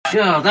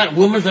God, that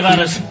woman's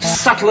about as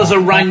subtle as a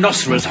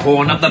rhinoceros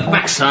horn up the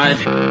backside.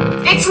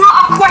 It's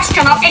not a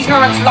question of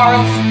ignorance,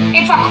 Lawrence.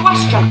 It's a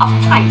question of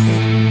taste.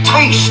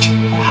 Taste?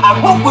 And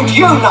what would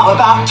you know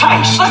about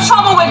taste? The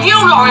trouble with you,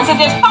 Lawrence,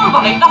 is if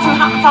somebody doesn't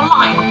happen to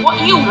like what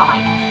you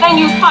like, then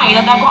you say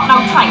that they've got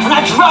no taste. And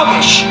that's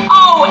rubbish.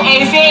 Oh,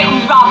 is it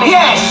rubbish?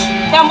 Yes.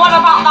 Then what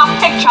about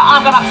that picture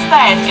I've got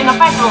upstairs in the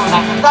bedroom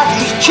then? That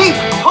is cheap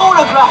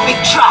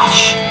pornographic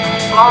trash.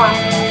 Lawrence,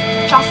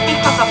 just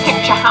because a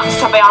picture happens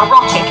to be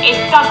erotic, it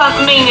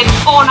doesn't mean it's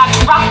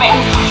pornographic.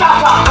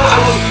 Shut up,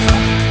 Beverly.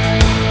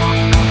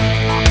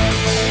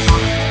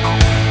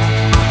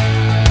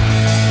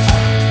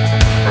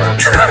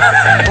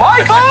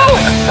 Michael!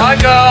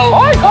 Michael!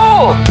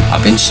 Michael!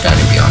 I've been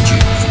standing behind you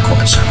for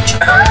quite some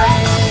time.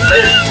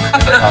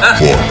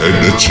 For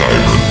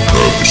entertainment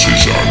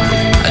purposes only.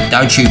 And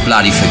don't you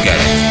bloody forget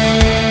it.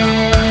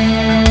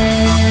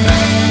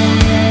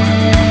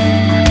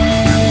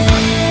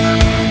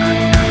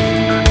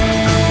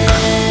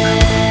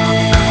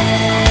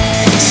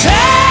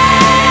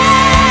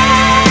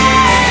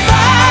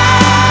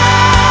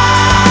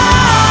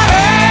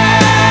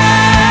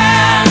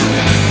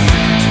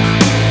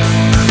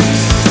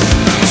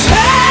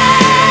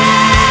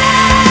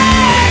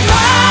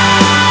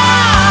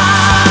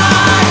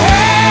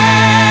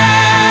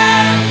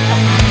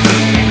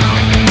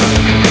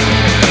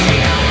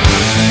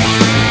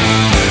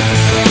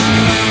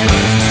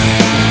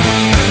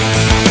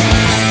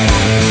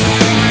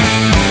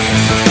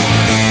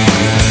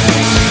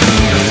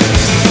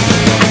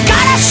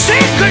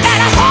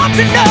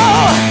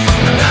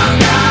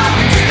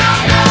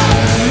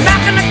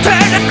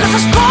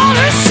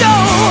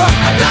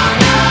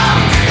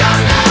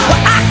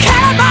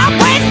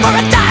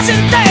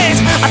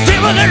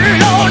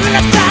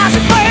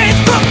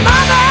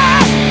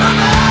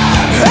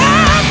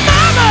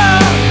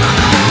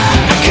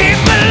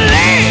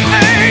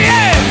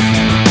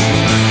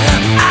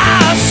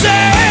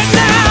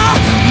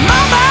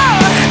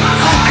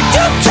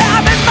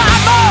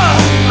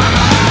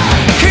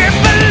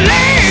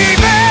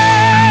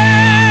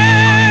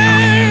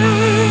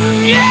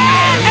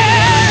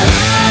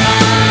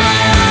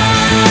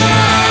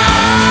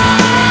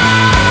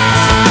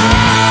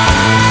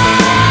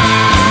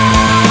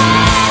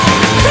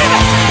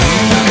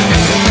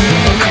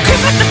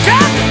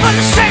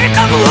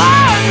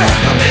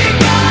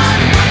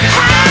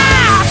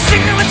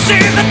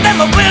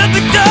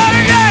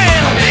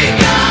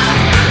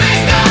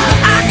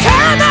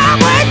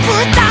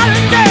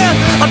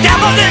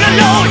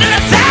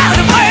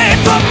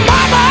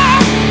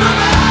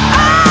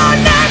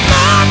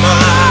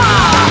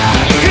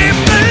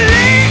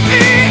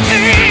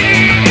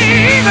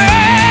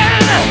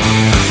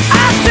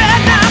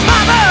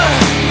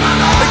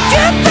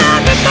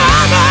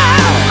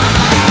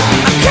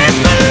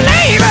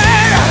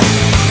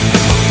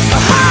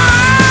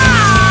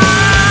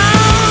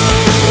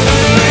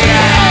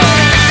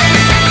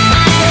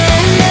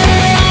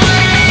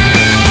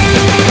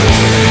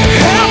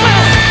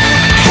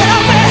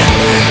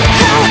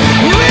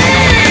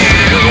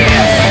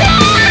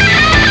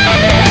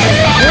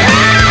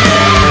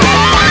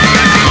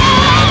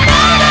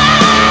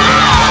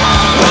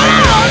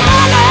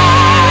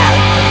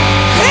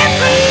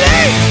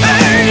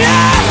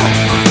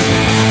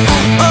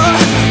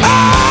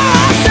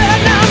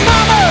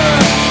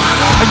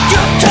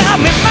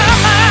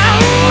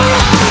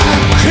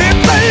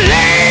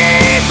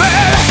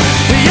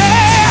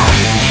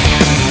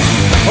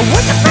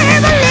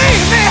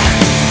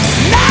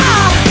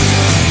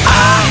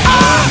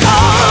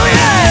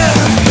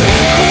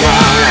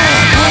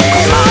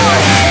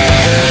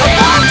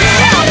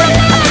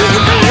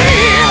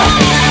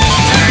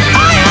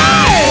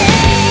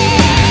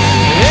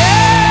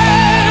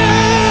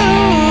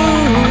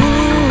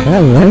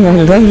 Hello,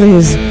 my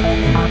lovelies.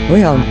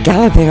 We are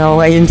galloping our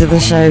way into the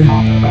show.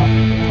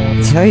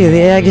 I tell you,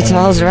 the air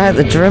guitars are out,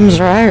 the drums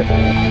are out.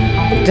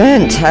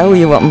 Don't tell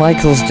you what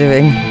Michael's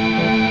doing.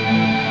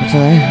 I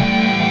don't know.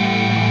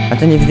 I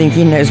don't even think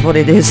he knows what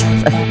it is.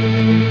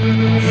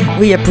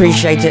 We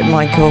appreciate it,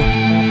 Michael.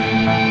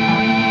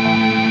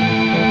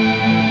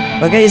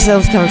 Well, get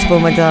yourselves comfortable,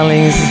 my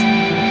darlings.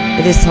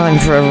 It is time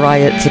for a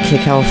riot to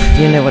kick off.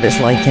 You know what it's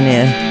like in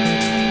here.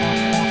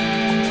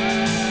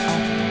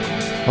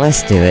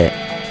 Let's do it.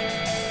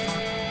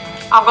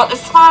 I've got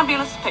this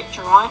fabulous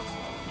picture, right?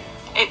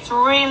 It's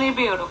really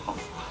beautiful.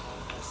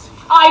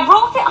 I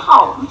brought it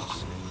home,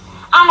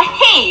 and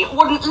he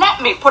wouldn't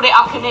let me put it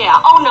up in here.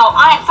 Oh no,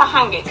 I had to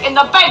hang it in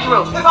the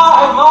bedroom. If I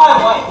had my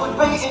way, it would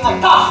be in the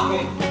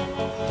dustbin.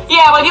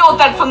 Yeah, well, you're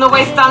dead from the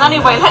waist down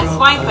anyway. Let's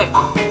wipe it.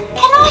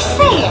 Can I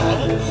see it?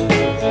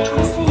 Do you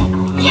want to see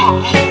it? Yeah.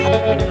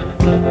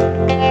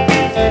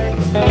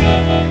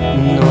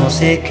 No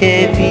sé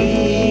qué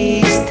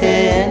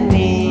viste en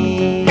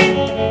mí.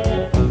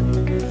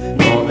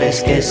 No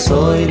ves que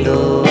soy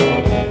lo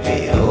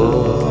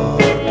peor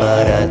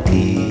para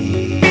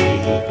ti.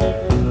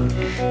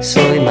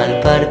 Soy mal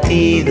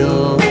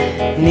partido,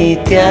 ni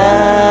te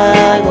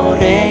hago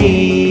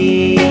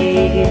reír.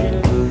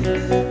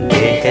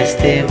 Deja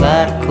este este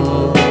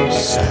barco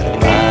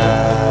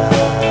zarpar.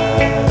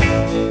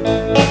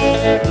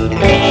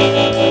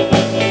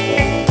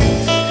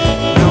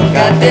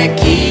 Nunca te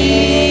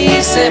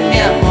quise, mi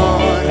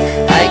amor,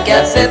 hay que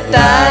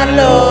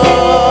aceptarlo.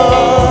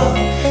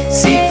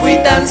 Si fui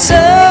tan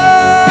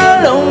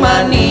solo un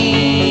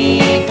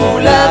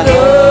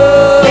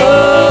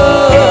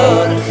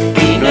manipulador,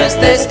 y no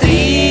estés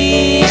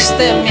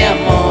triste, mi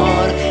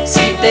amor,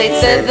 si te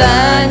hice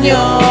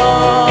daño.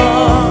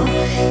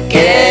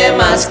 ¿Qué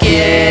más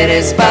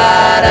quieres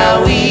para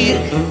huir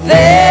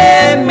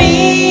de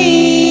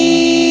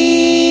mí?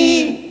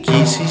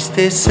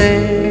 Quisiste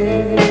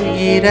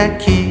seguir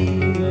aquí,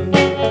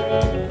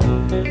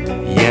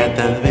 ya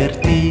te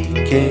advertí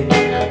que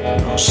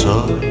no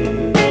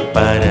soy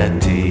para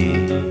ti.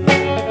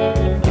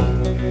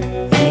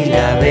 Y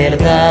la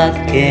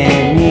verdad que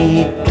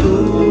ni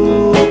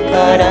tú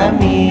para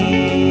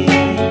mí.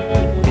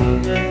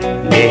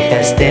 Deja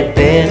este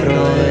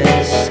perro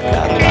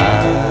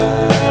escapar.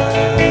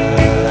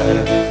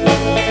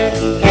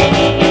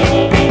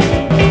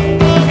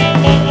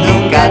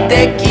 Nunca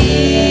te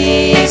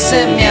quise,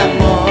 mi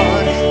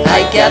amor,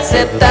 hay que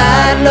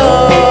aceptarlo.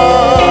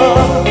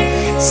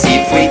 Si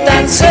fui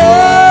tan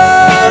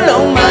solo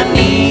un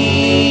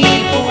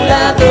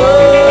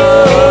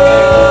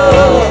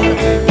manipulador,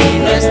 y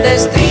no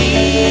estés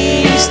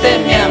triste,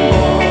 mi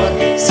amor,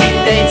 si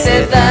te hice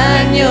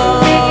daño.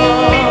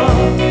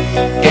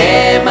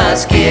 ¿Qué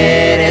más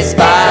quieres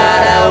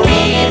para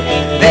huir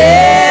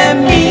de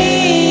mí?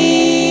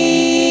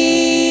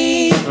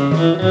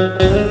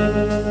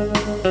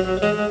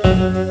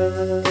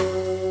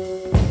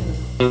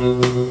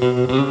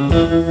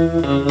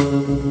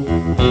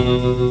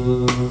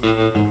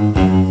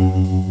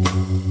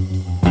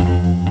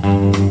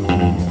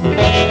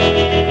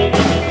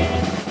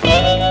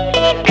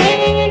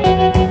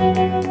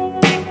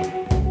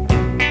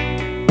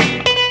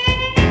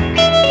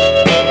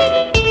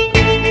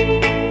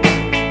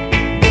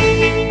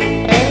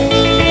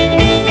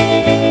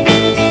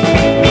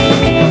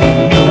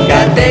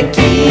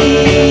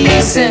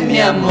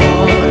 Mi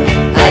amor,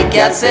 hay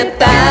que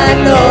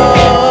aceptarlo.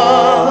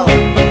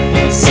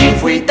 Si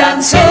fui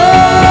tan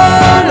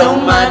solo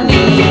un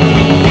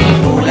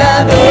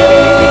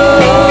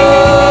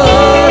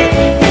manipulador,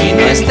 y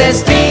no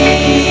estés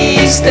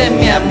triste,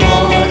 mi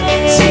amor,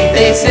 si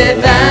te hice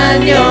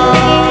daño.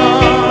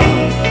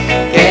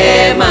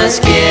 ¿Qué más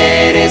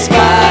quieres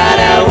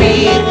para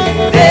huir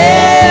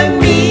de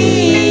mí?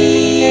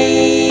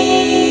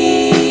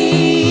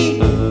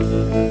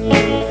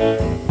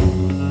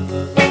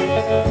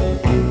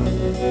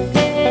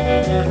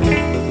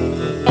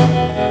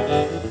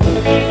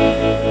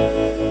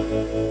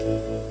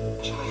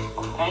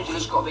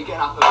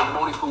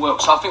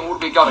 Work, so I think we'll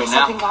be going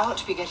now. I think I ought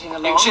to be getting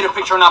along. You can see the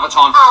picture another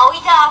time. Oh, we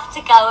don't have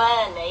to go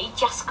early,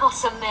 just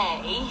 'cause of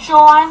me.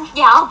 Sure,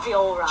 yeah, I'll be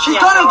alright. She's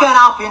gotta get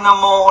up in the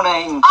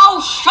morning. Oh,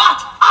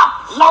 shut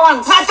up,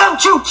 Lawrence! Now don't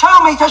you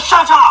tell me to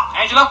shut up!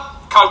 Angela,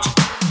 coat.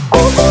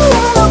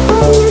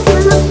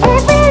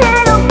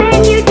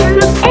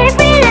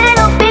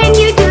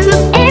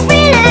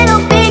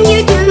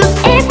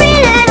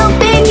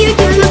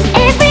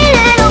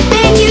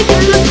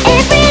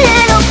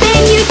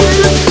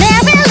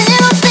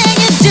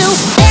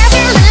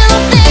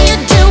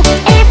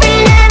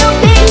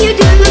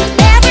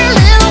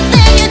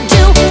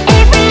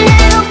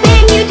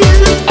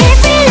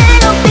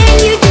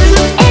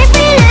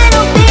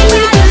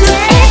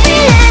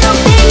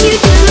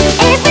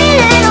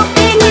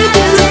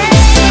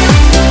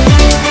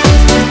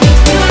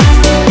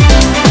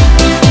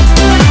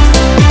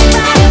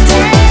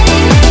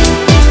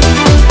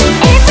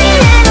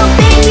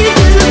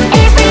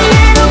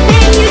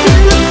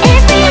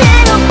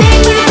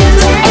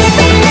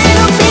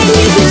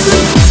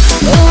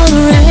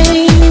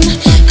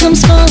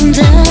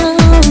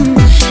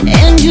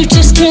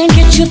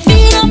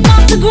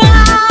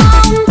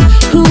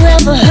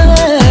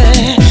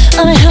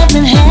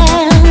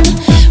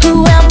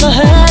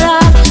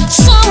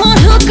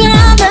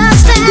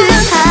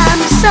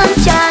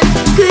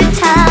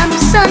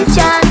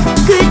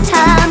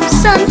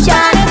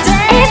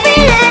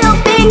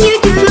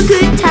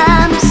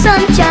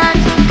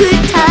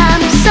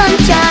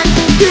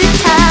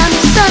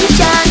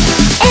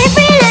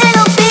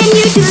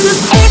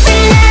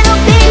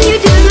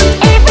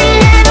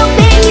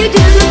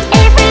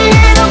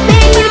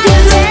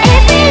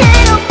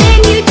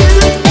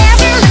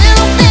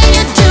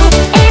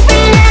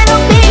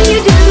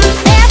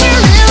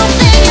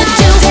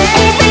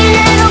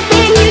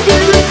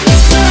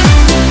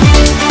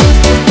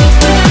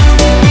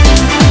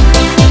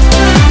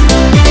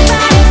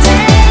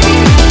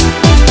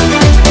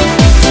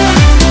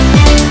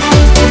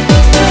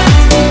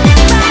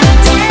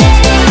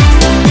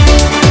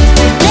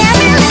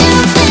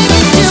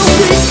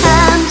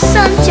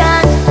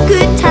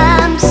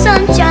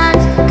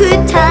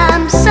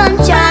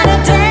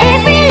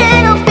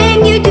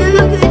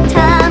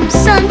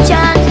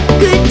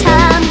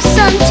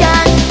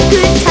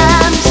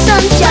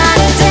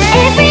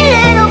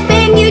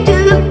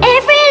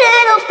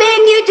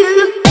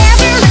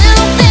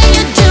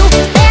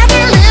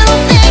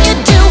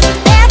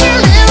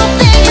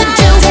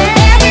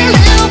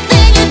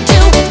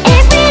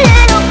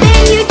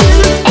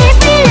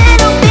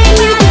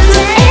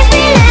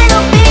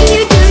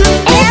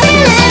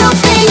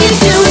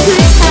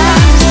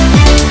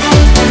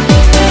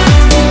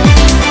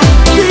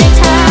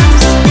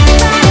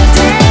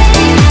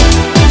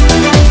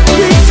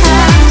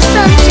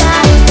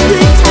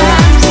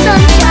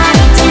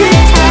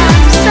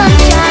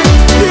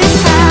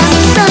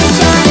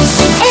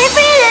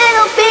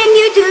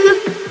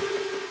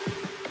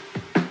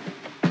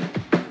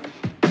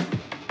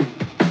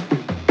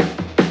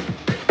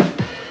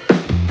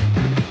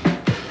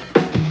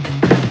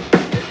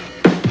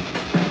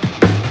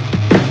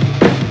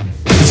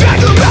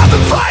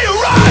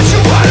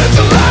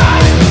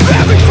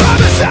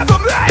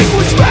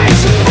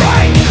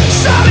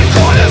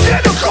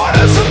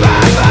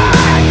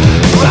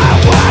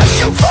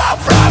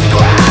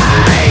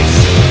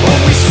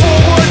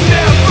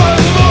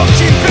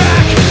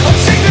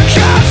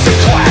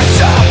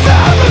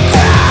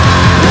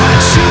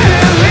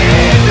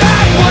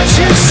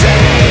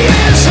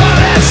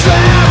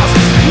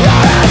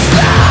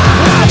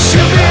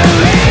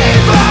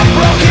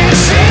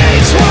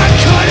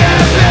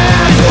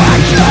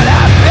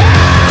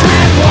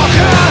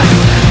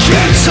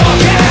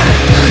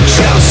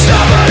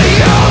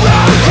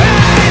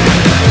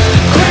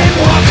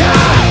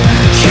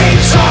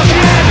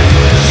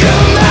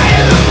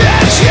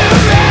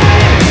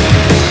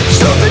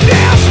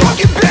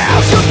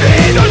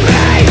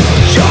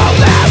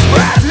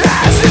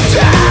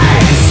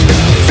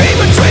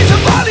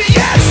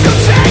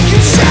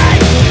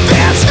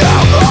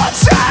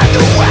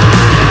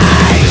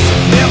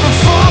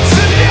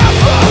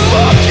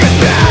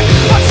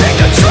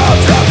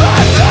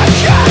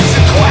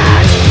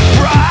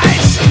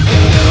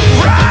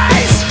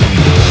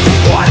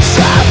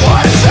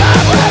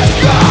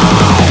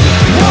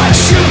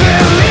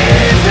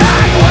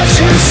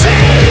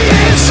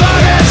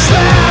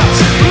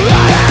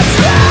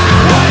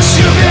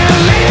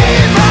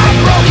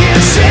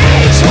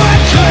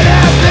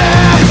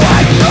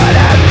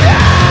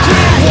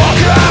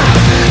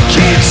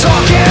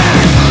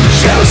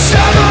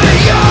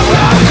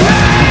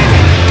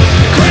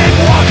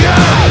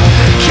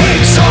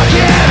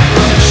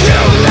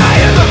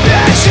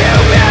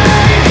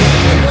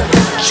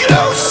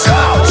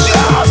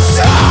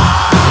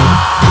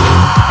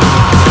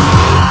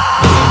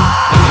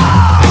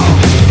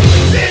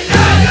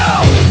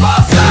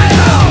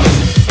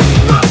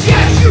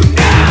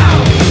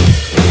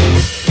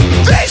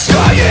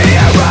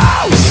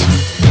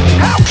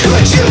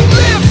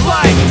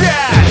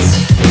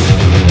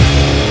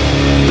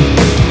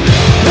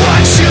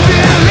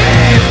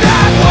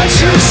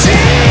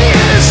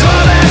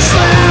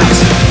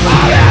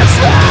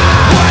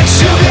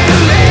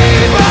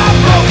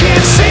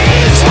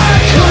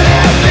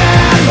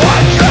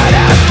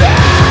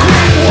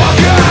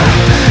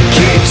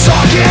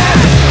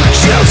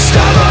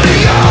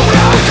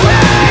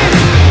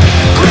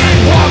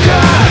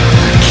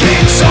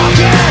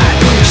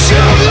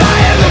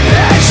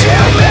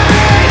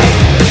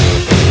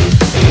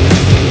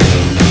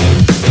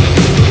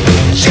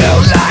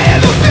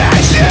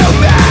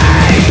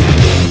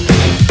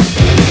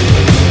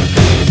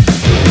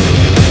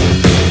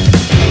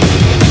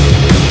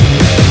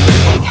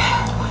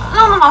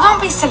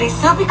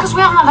 sir, because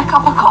we haven't had a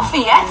cup of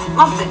coffee yet.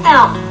 Now sit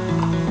down.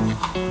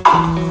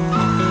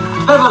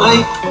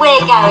 Beverly,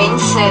 We're going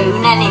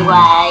soon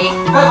anyway.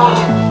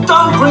 Beverly,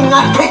 don't bring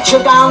that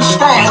picture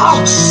downstairs.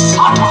 Oh,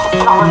 shut up,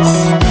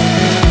 Florence.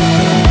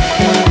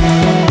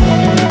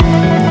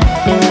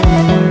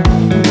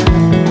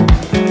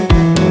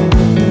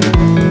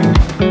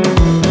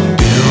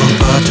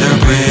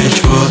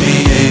 For the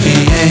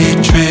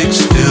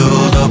aviatrix,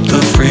 filled up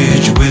the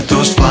fridge with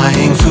those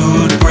flying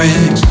food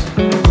bricks.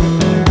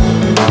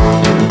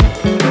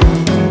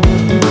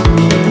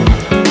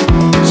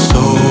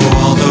 So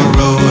all the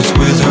roads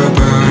with her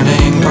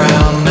burning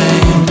brown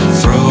name,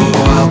 throw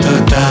out the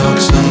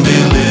doubts and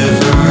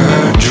deliver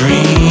her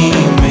dreaming.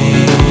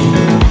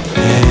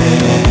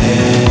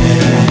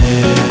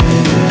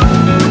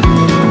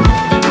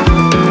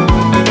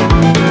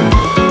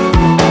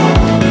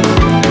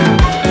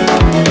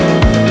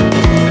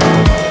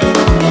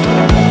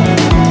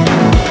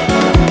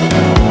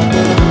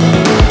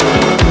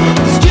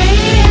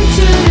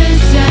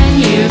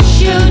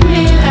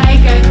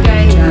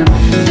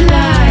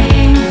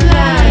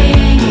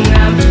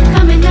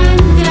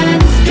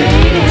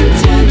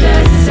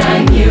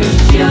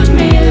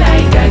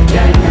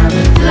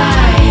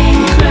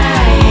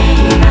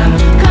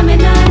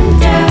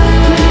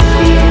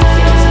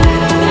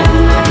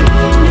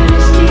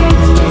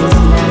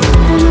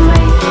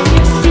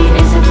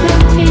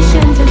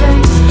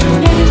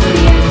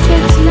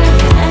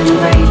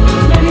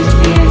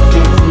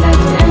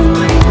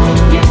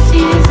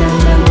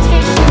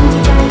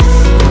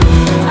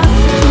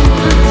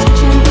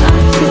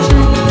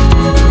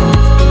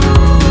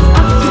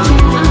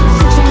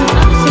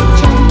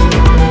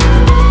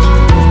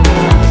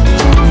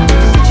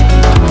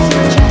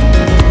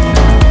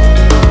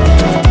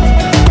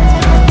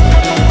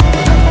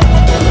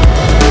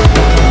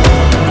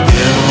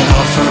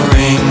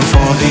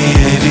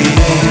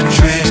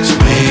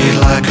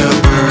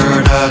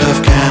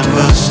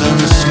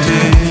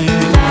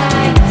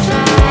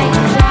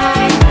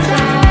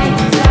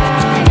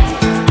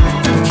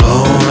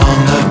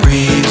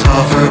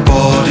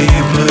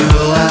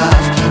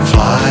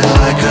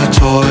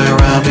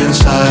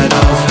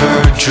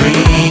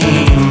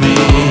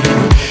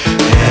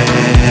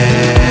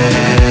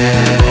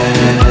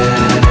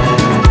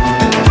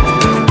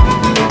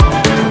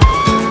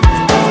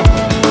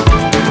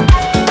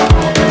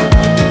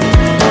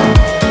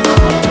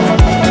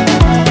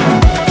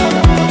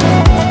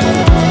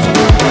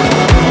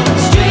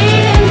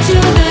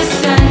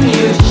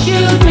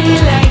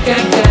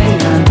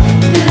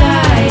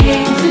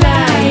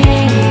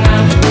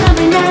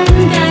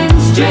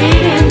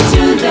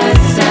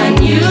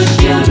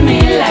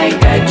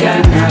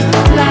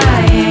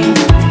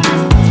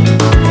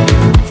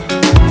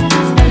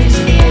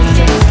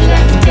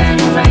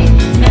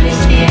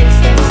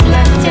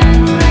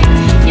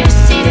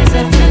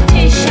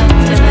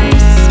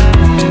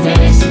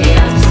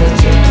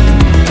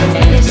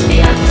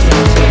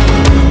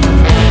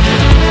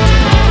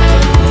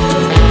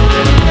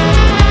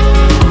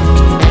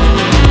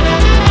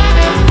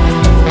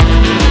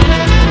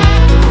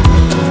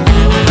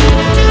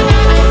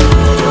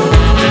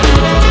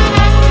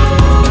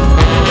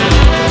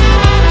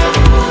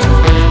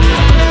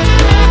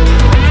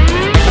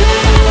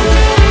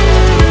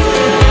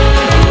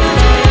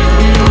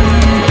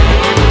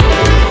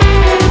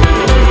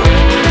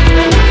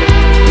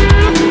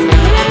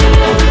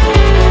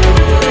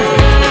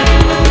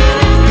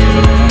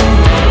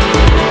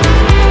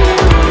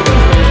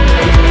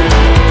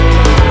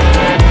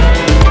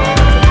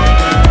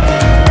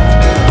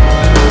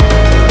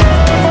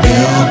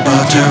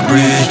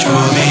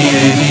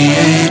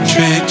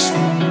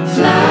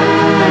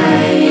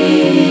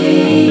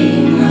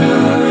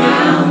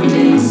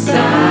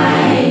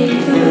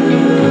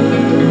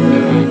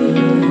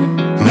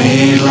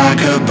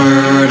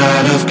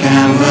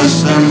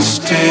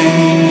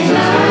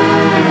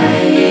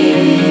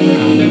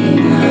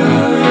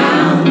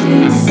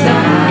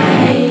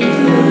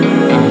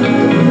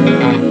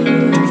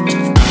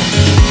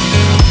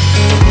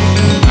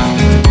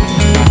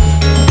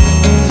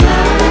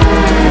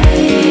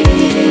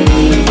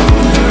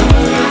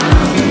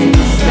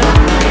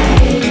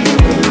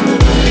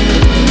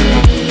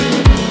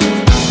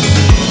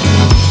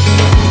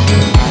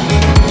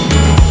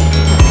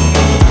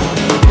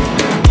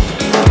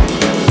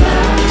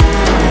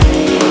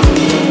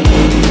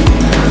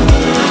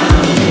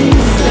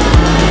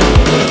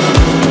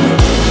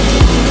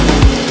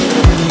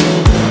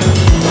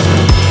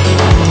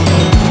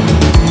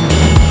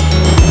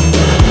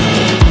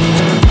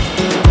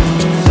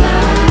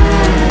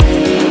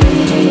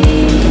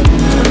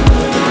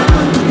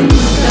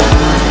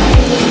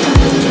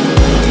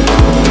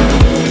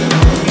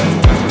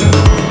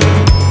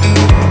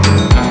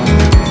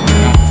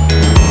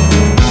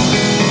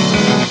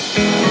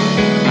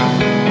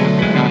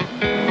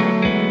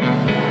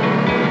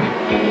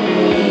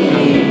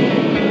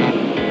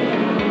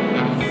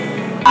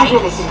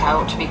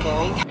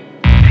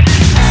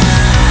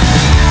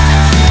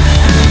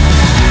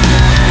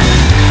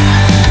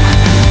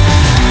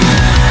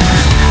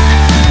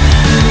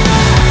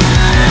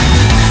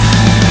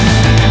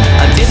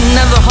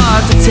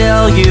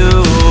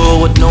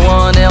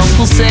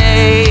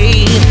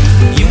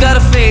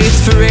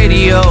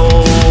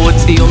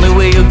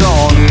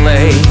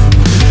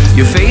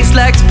 Your face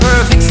lacks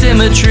perfect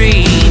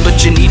symmetry,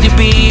 but you need to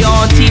be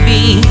on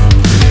TV.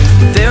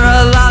 There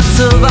are lots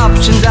of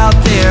options out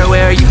there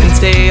where you can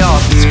stay off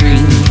the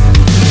screen,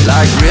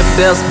 like Rip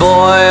Best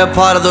Boy, a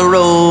part of the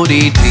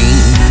roadie team.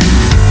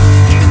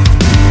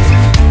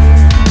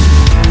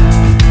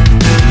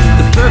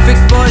 The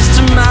perfect voice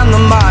to man the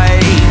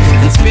mic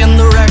and spin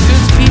the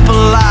records people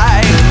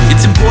like.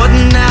 It's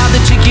important now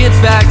that you get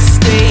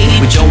backstage.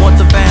 We don't want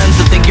the fans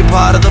to think you're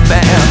part of the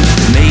band.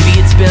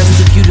 Maybe it's best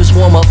if you just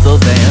warm up the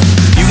van.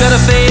 You got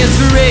a face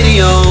for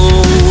radio,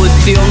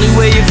 it's the only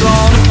way you're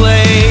gonna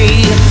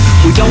play.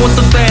 We don't want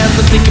the fans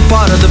to think you're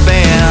part of the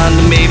band.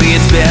 Maybe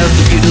it's best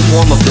if you just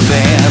warm up the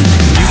band.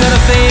 You got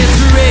a face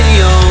for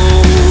radio,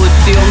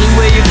 it's the only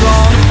way you're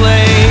gonna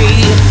play.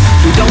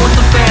 We don't want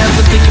the fans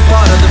to think you're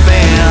part of the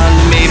band.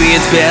 Maybe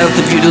it's best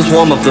if you just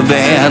warm up the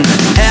band.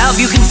 Have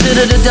you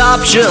considered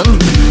adoption,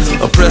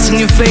 or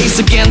pressing your face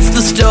against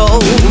the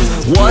stove?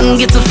 One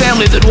gets a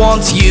family that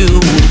wants you.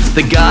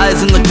 The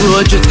guys in the crew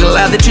are just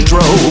glad that you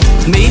drove.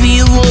 Maybe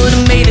you would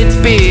have made it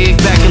big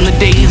back in the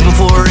days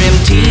before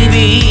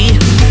MTV.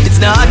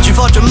 It's not your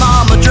fault your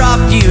mama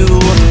dropped you,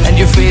 and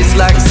your face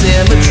lacks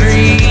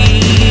symmetry.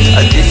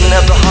 I didn't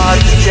have the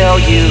heart to tell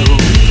you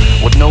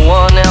what no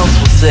one else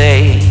will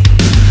say.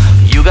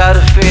 You got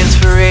a face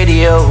for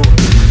radio.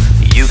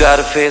 You got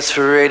a face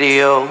for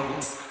radio.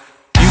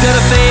 You got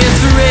a face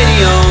for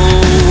radio.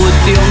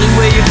 It's the only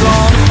way you're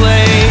gonna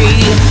play.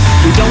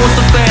 We don't want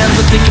the fans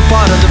to think you're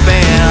part of the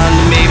band.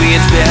 Maybe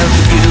it's best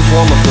if you just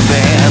warm up the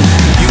band.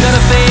 You got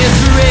a face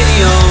for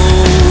radio.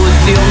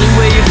 It's the only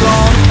way you're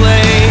gonna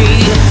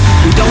play.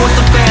 We don't want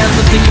the fans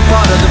to think you're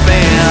part of the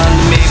band.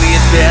 Maybe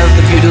it's best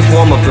if you just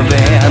warm up the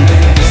band.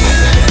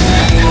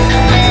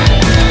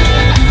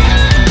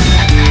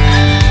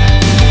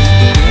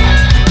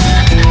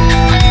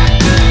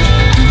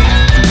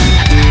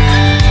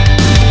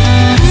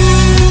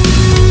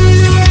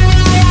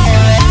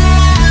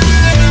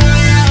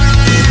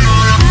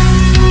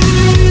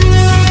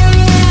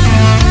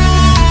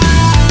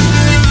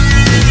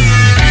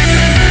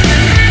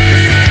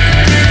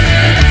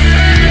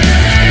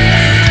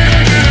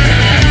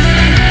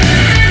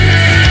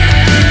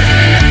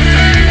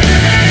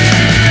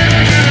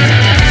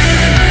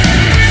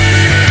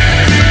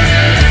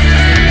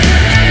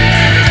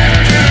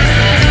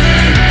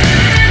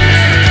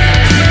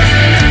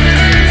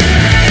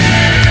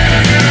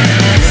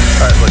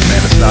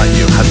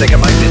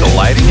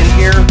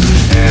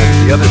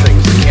 The other thing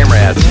is the camera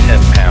adds 10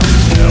 pounds,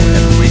 you know,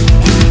 and we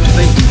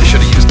think we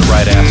should have used the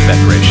right aspect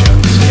ratio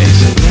in this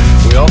case.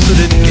 We also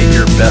didn't get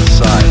your best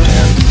side,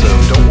 man, so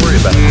don't worry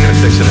about it. We're going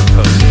to fix it in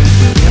post.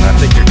 And I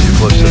think you're too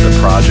close to the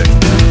project.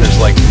 There's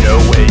like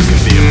no way you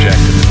can be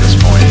objective at this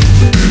point.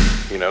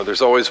 You know,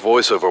 there's always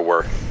voiceover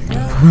work.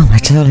 Well, my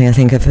darling, I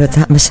think I've heard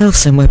that myself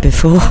somewhere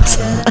before.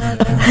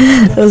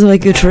 That was my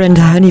good friend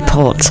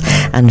Honeypot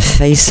and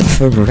Face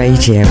for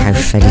Radio. How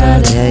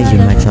very dare you,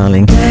 my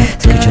darling.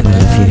 It's a good job, I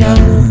love you.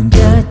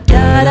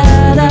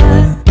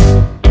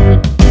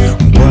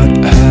 What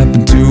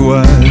happened to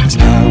us?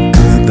 How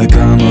could that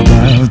come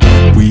about?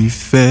 We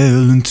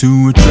fell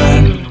into a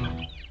trap.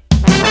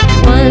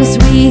 Once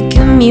we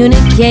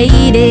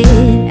communicated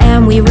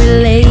and we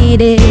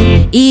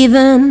related,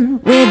 even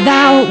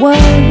without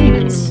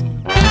words.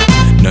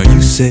 Now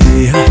you say,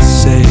 I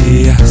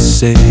say, I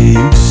say,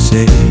 you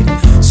say,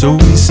 so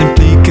we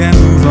simply can't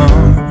move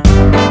on.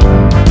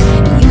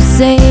 You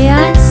say,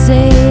 I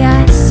say,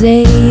 I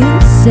say,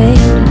 you say,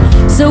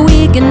 so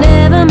we can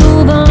never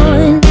move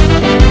on.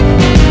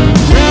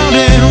 Round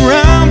and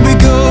round we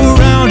go,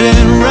 round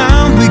and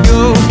round we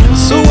go,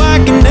 so I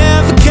can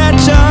never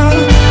catch up.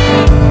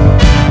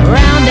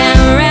 Round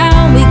and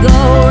round we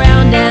go,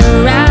 round and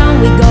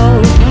round we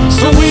go,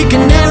 so we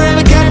can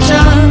never catch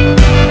up.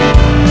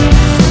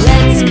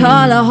 Let's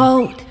call a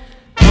halt,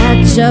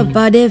 patch up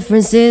our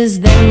differences,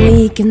 then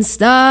we can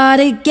start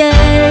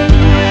again.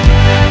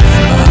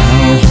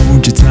 I'll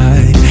hold you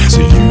tight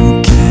so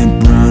you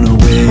can't run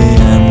away,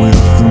 and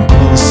we'll feel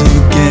close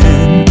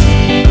again.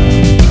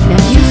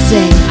 Now you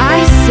say,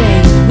 I say,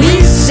 we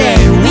say,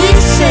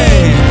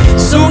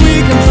 so we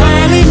can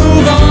finally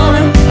move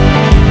on.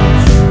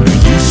 Now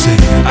you say,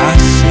 I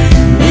say,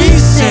 we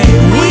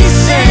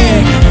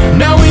say,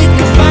 now we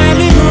can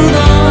finally move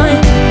on.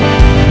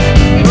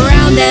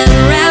 Round and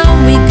round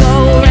we go,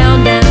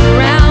 round and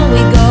round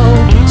we go,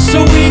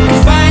 so we can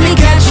finally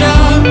catch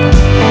up.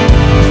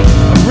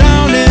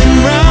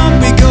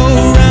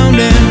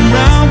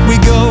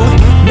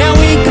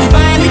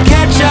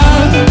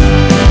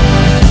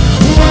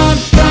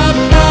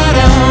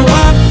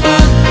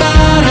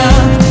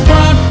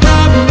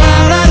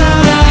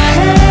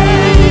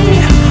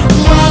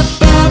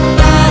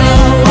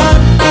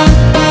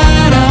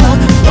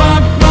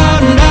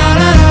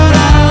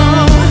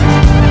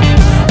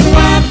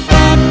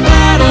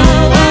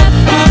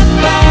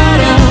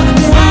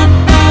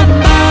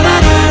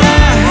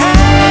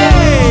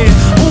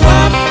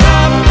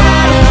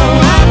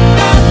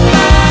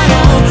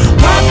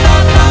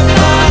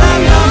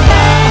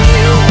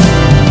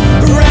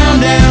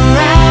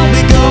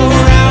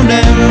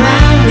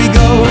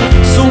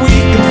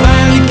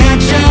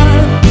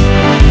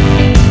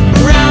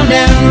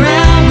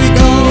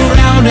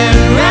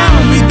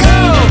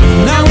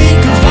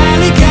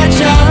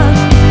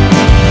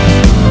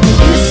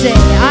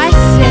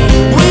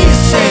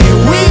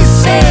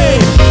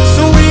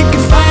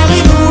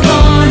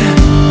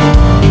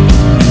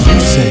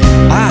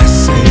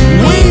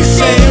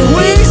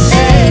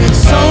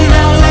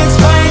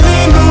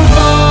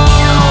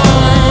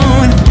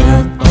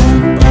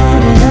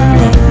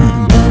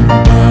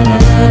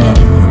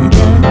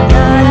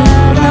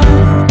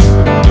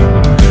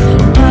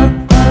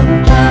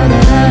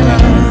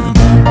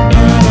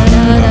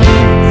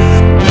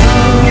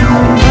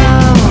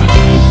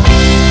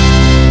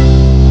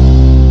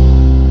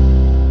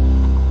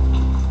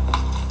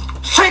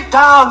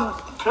 down,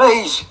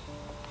 please.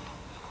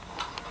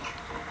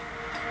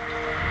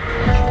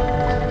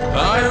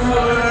 I've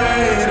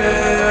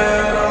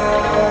waited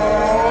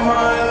all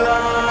my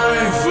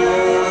life for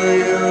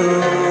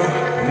you.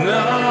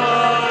 Now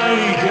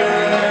I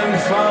can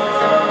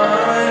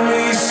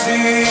finally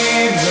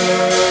see the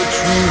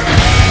truth.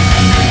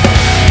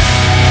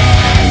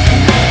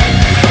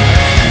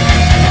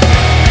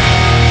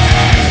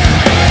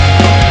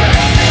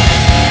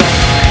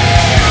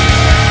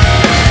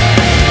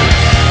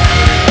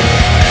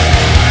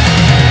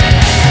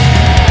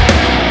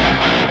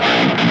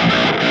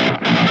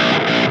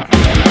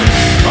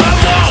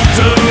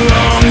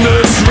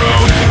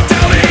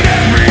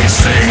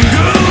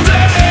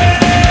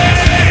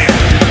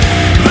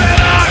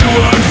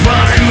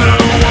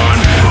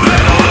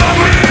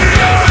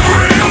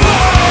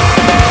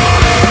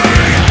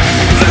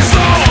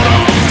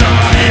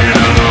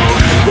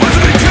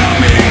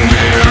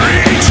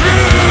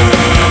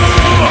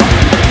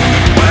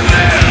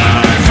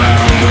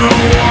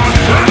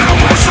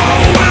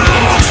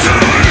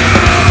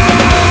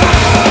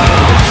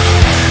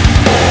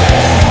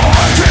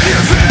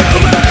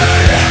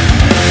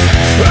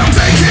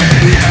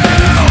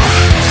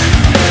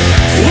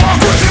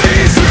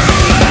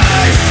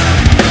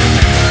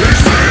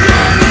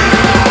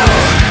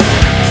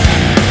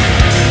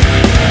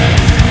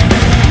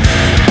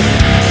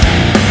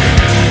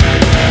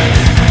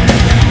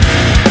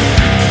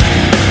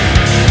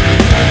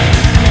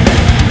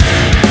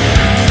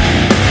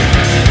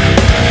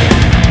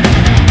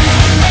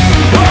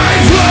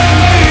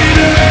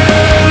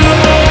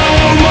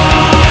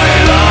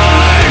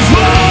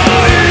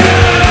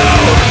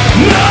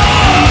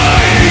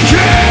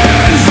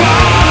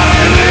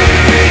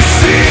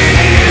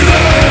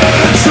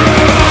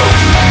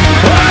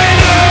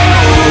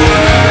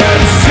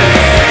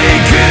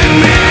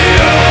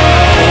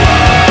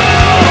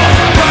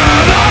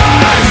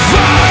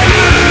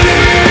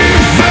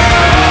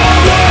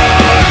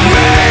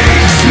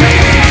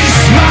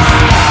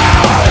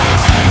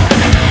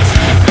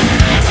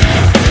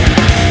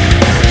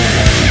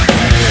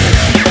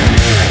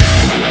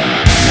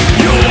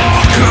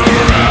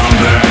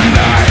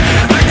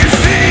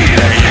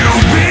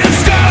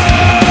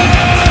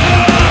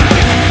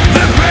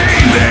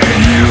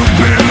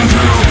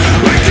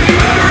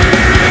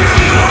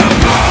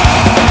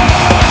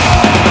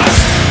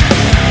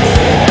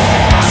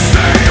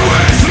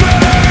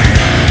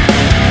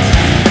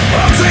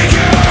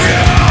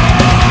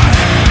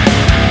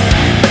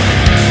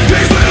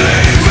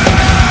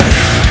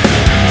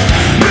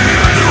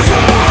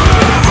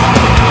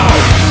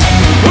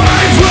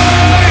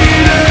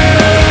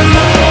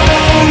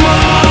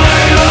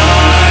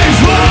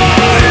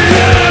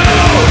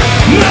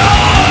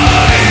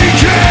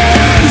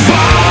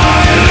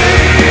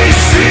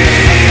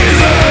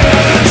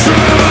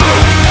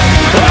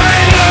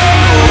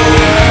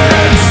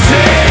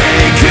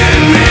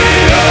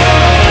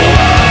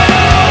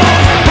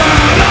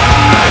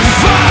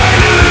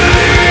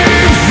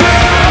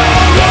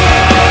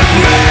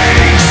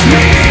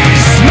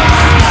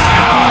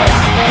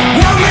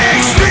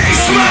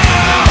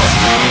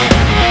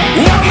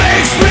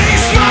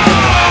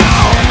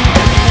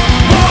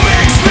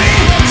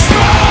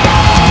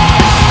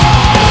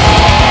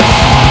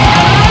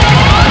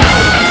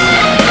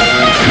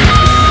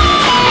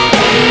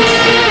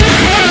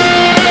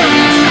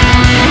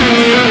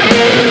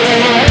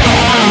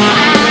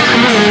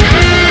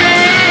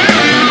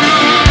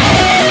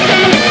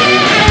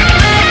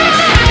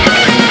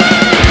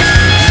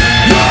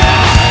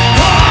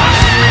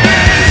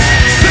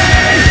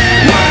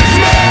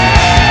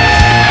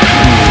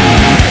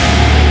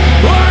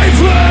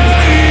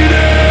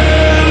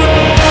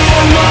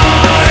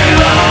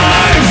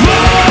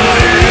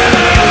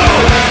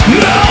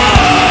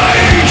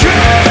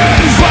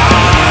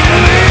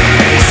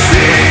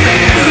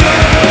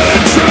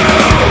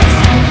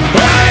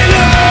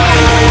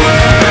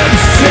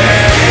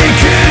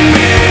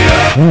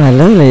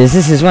 Lolies,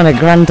 this is one of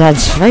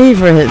Grandad's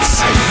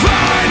favourites.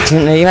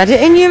 Didn't know you had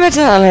it in you, my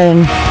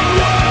darling.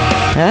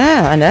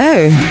 Ah, I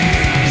know.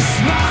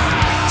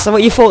 So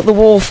what you fought the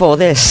war for,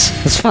 this?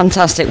 It's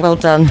fantastic, well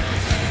done.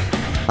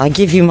 I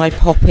give you my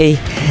poppy.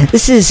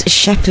 This is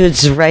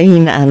Shepherd's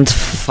Reign and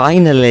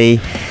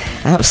Finally.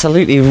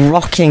 Absolutely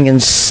rocking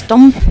and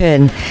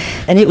stomping.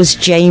 And it was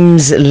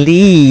James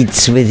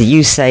Leeds with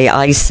You Say,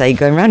 I Say,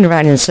 going round and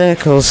round in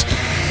circles.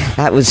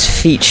 That was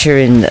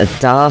featuring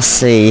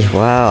Darcy.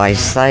 Wow, I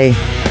say.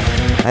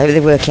 I hope they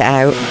work it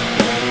out.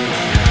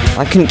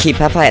 I couldn't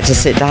keep up, I had to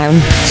sit down.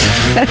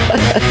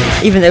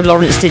 Even though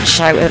Lawrence did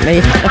shout at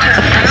me.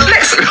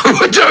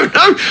 I don't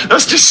know.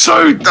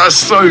 That's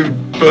so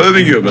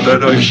Birmingham. I don't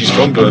know if she's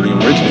from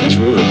Birmingham originally, this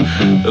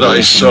woman. But that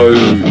is so,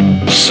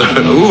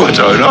 I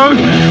don't know.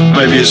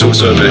 Maybe it's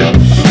also a bit...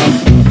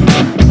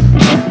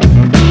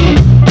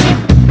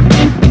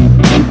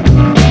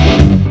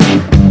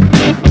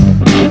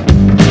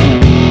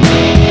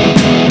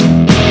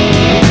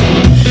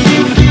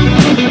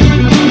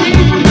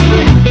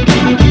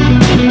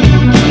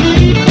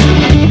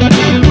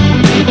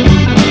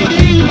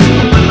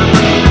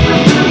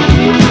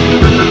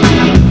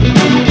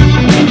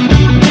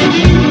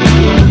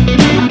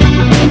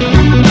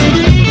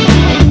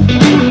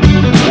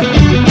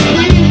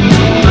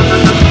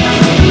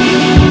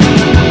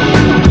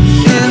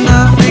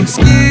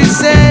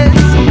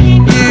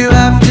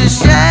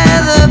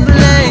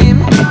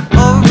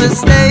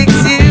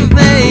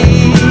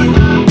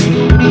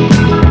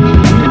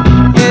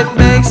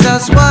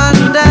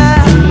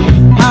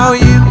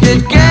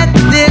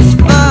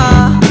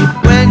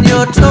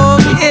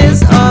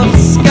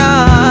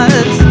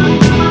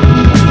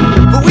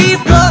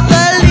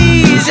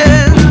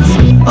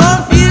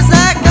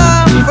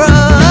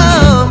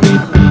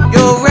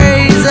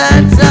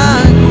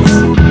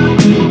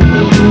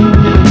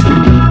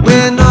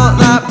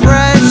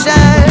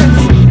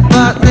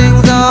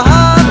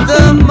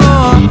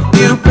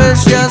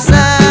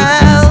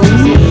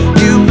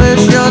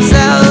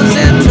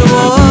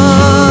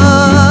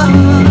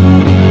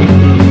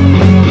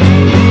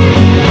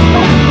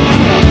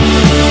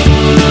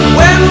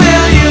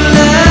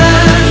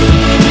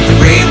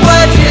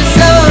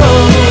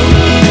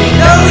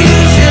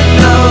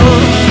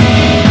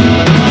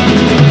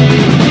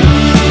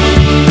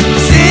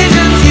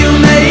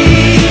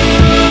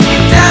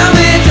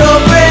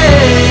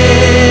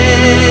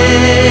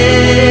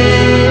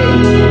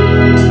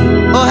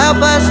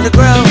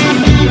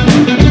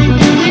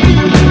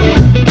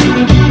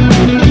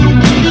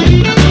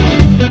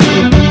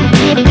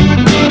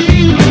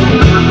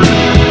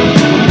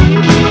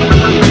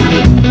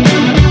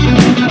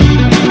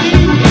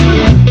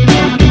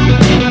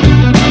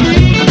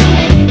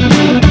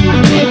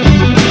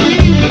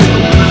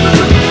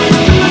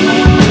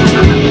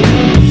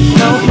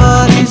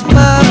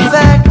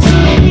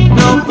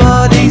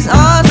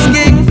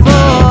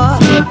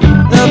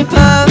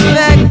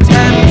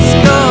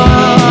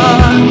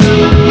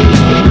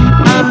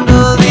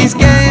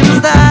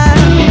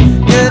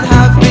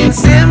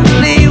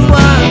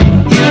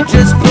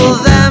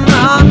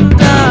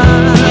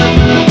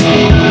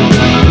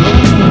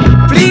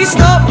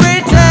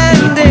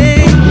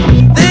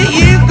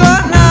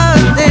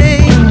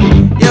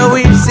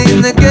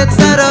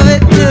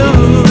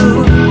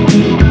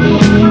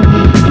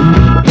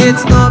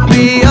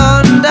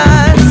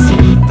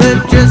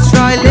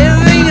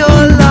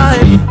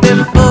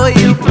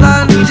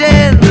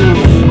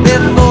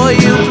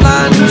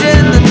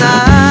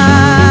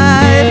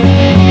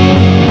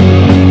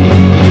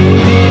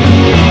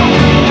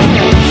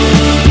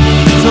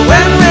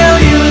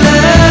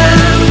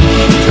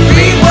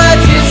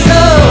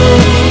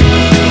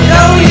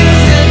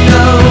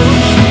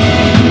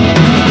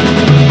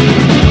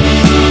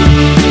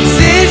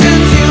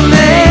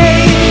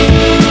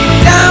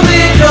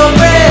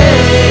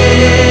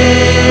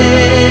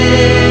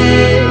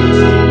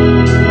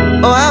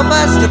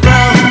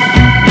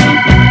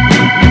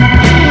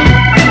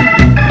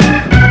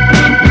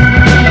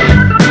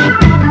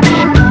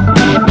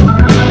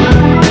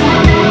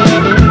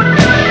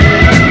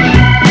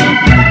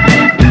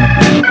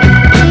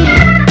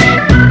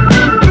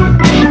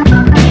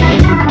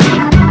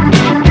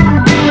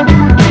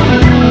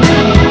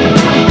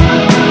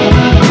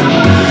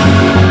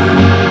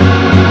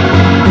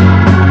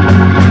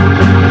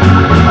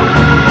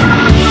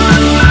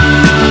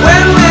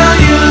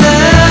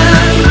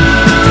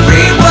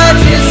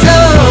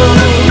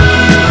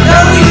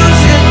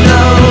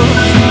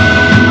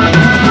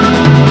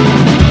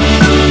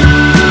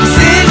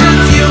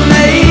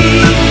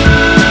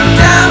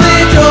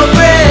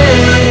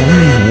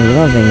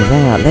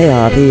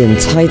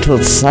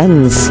 entitled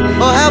Sons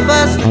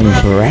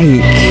and Break.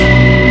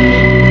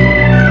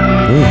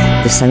 Ooh,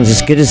 this sounds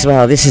as good as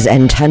well. This is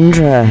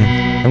Entendre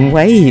and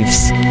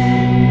Waves.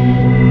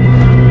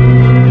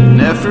 An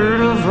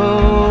effort of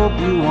hope,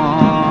 you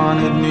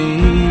wanted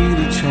me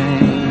to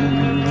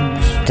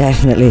change.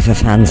 Definitely for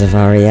fans of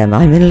REM.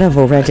 I'm in love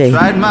already.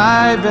 Tried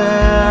my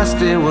best,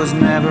 it was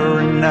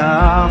never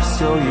enough,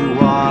 so you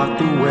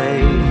walked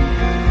away,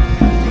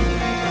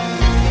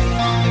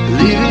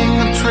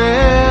 leaving a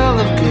trail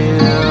of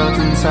guilt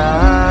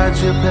inside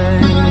your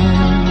pain.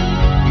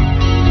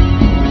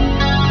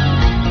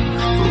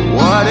 For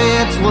what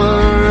it's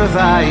worth,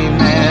 I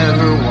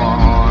never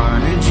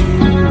wanted you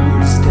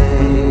to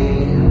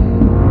stay.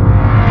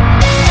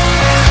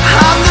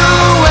 I'm the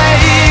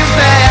waves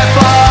that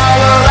fall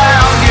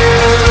around you,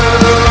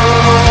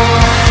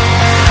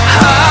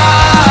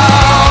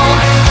 oh,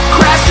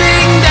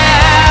 crashing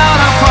down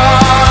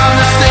upon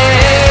the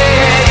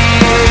sand,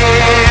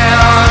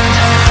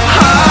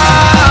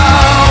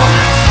 oh,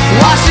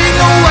 washing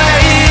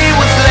away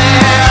what's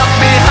left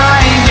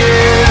behind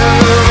you,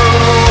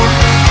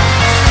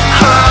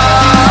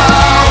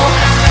 oh,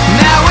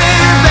 now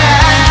we're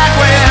back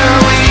where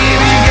we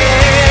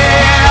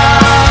began,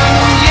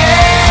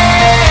 yeah.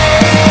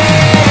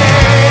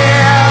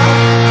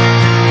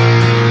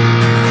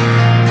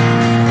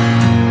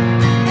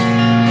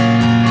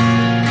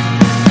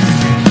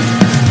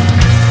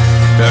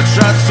 I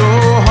tried so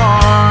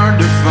hard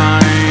to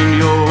find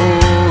your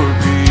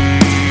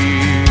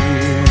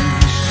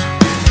peace,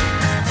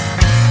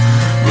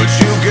 but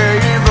you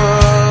gave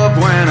up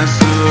when I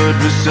stood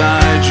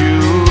beside you,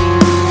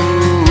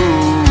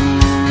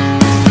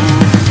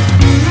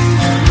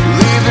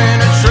 leaving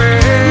a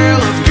trail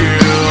of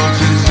guilt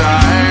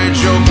inside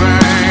your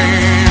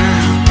brain.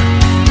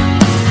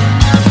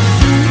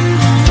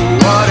 For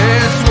what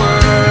it's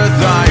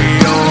worth, I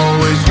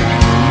always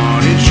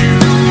wanted you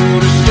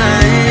to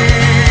stay.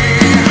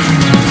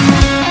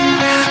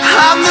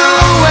 I'm the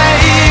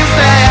waves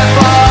that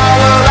fall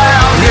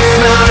around you. It's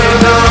not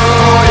enough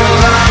for your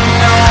love,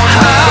 no.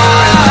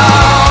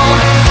 Oh,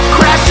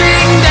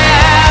 crashing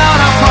down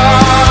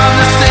upon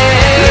the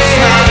sand. It's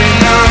not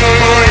enough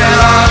for your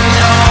love,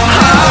 no.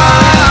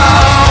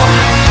 Oh,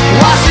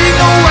 washing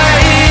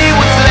away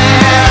what's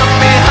left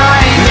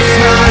behind you. It's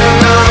not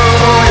enough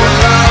for your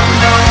love,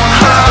 no.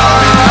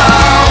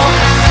 Oh,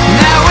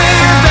 now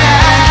we're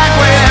back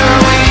where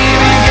we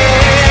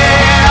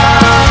began,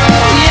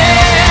 yeah.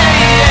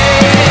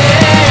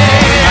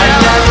 I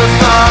never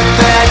thought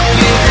that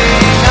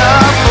giving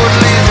up would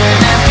leave an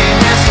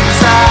emptiness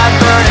inside,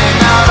 burning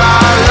out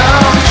our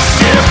love.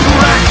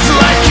 Shipwrecked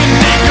like an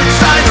anchor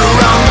tied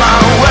around my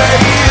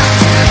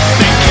waist,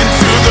 sinking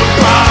to the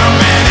bottom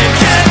and it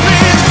can't be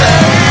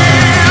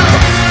saved.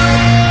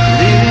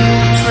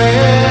 Leaving a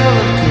trail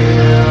of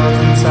guilt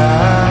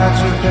inside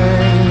your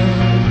pain.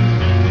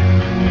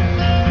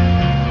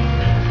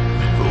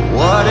 For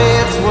what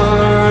it's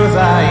worth,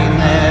 I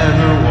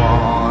never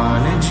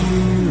wanted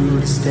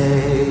you to stay.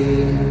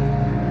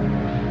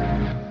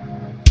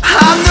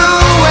 I'm the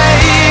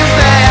waves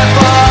that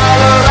fall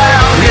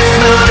around you. It's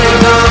not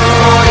enough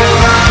for your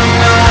love,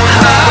 no.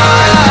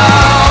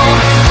 Oh,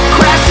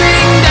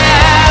 crashing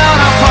down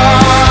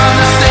upon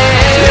the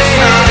sand. It's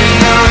not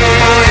enough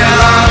for your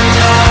love,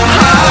 no.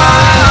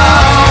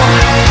 Oh,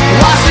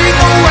 washing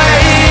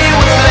away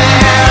what's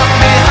left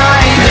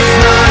behind you. It's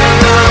not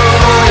enough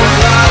for your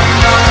love,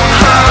 no.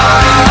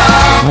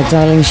 Oh, My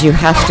darlings, you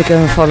have to go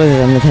and follow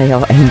them. They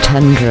are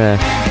Entendre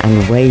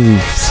and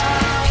Waves.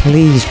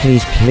 Please,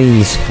 please,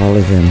 please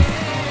follow them.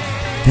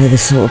 They're the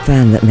sort of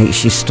band that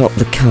makes you stop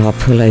the car,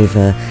 pull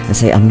over and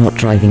say, I'm not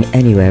driving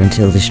anywhere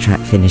until this track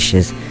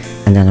finishes,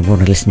 and then I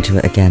want to listen to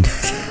it again.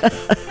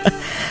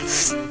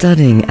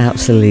 Stunning,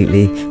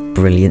 absolutely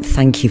brilliant.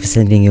 Thank you for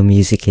sending your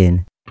music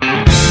in.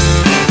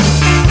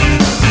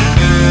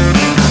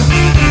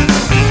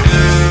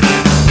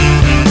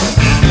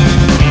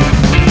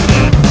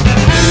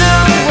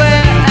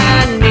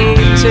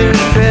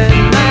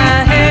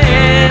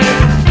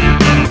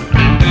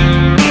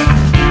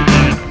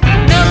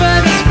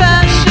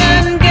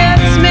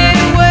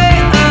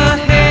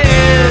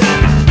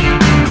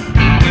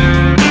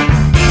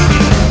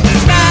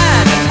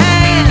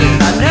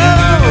 I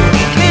know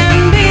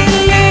can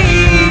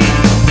believe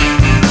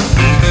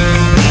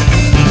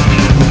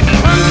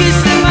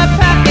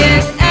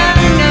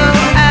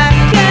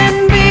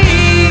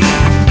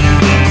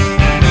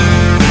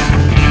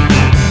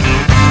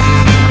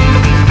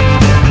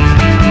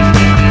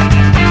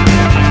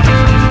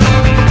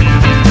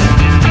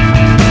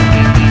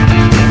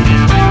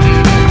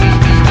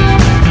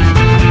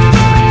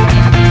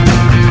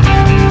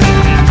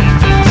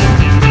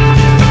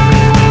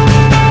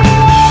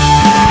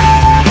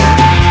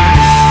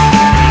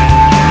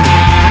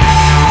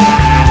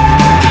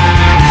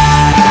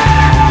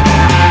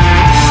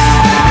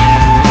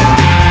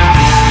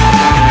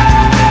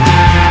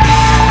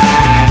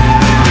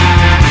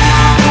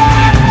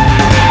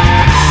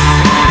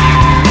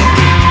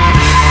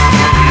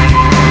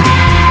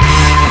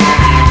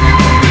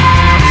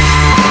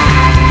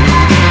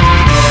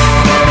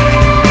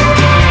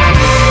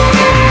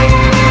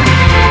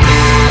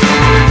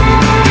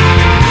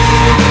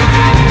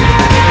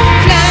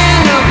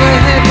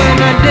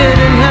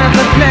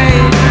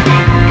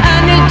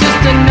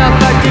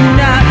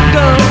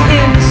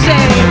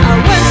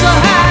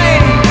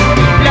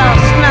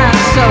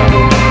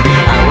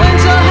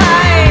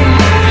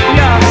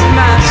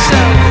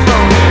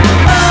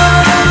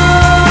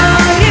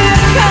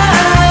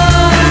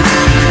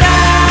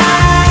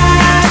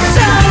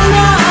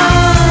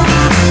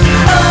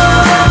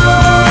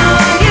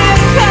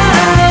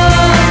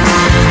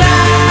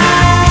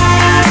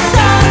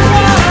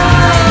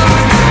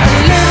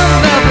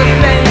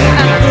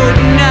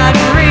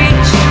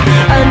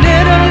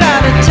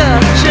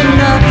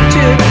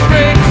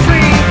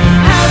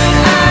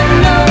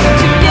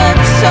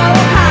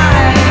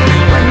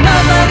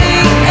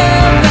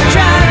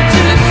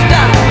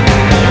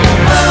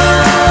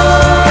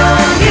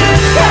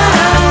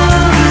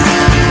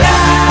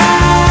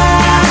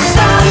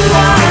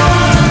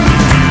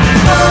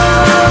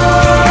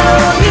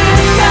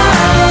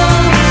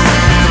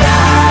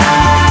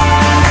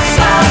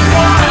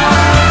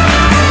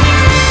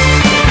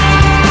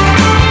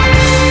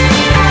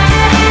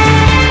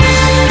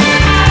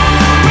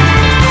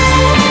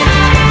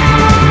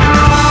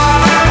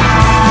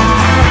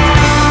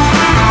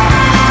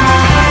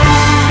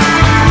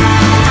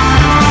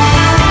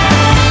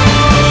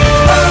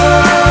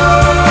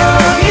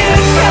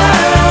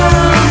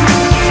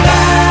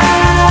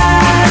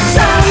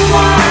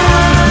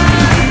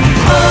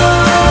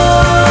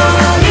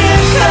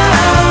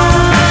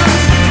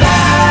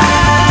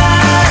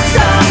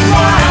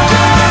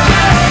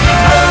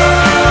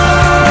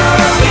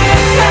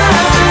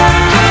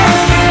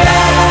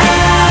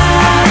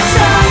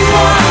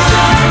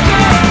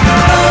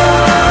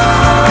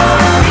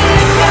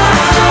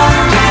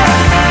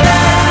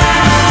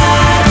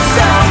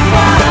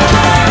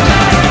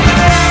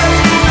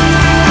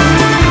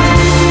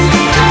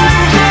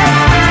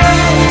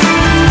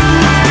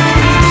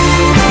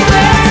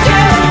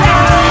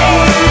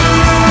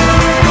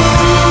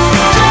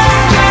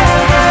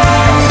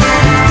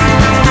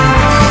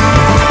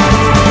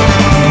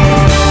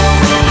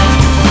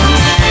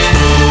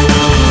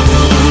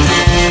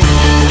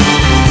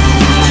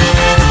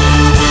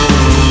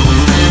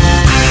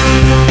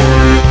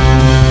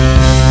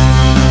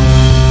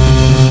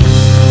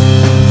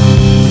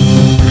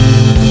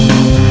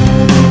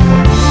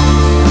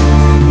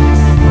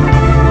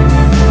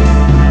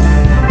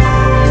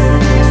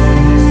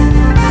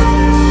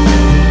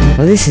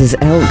This is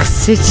Elk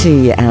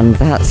City, and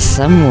that's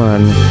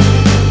someone.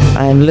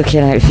 I'm looking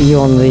out for you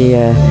on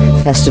the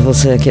festival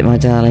circuit, my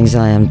darlings.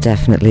 I am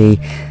definitely.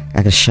 I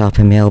gotta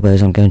sharpen my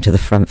elbows. I'm going to the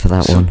front for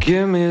that one.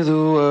 Give me the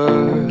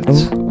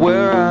words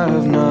where I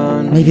have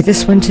none. Maybe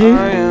this one too.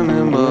 I am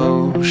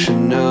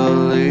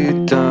emotionally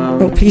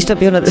done. Oh, please don't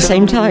be on at the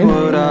same time.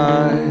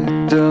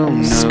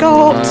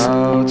 Scott!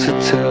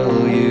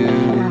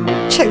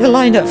 Check the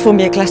lineup for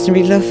me at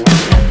Glastonbury, love.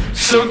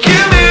 So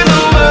give me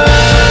the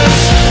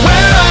words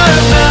where I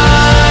have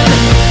none.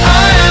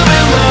 I am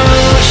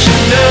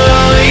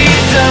emotionally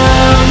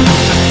done.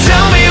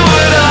 Tell me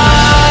what I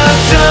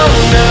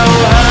don't know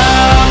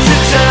how to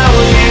tell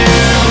you.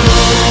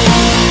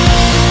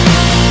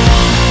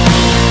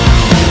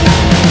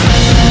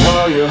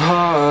 While your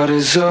heart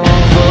is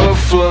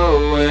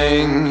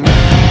overflowing,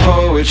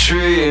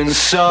 poetry and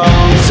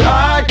songs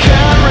I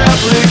can't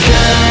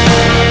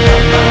replicate,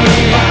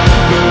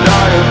 but I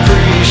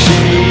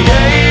appreciate.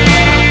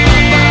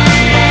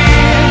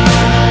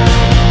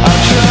 I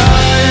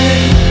try,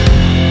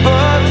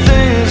 but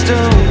things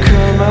don't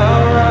come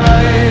out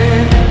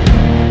right.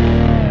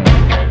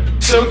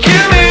 So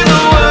give me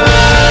the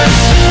words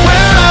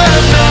where I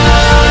have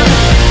none.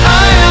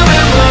 I am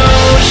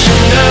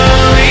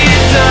emotionally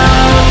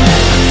down.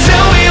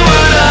 Tell me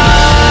what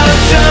I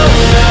don't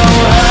know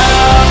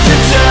how to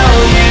tell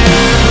you.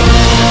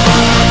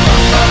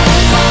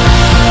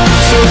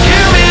 So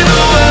give me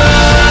the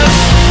words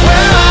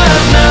where I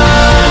have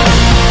none.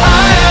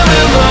 I am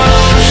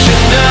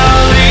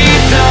emotionally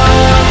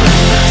down.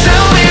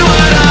 Tell me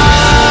what I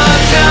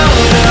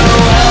don't know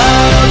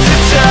how to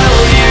tell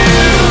you.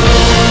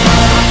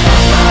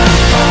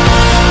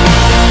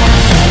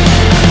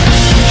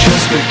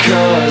 Just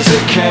because I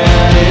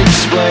can't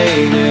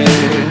explain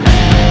it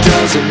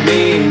doesn't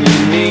mean you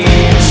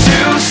need to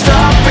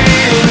stop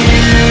being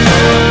you.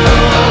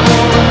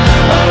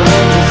 I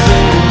love the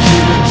things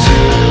you do.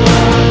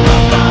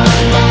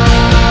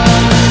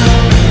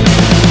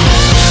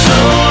 So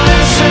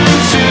listen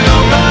to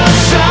my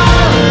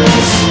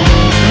silence.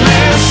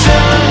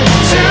 Listen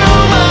to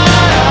my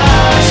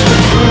eyes for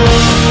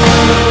proof.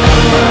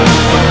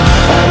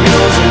 I'm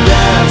yours and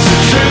that's the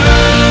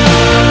truth.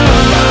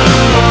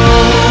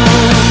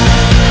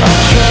 I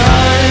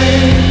try,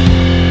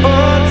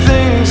 but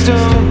things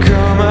don't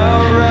come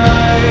out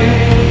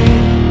right.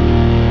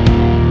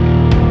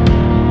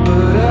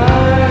 But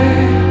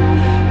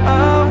I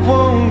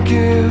won't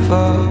give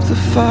up the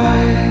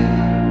fight.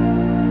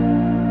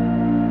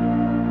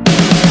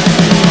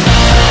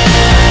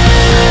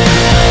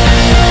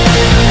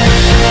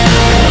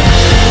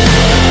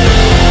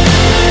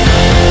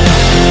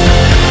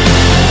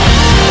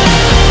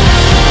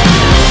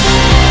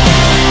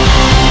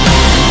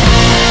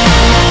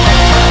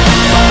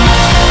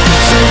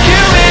 So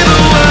give me the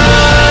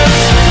words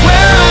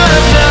where I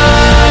have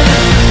none.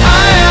 I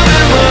am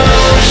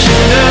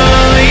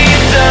emotionally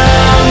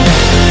down.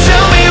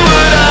 Tell me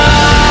what I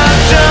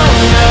don't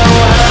know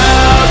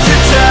how to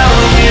tell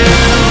you.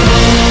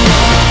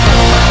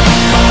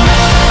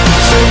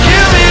 So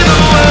give me the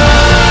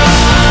words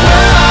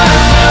where I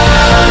have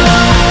none.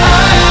 I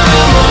am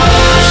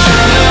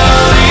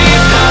emotionally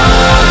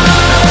down.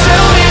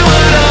 Tell me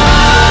what I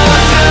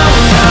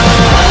don't know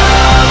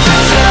how to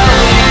tell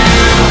you.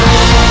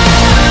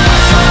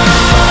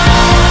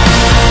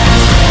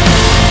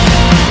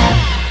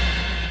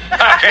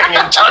 Getting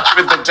in touch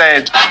with the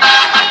dead.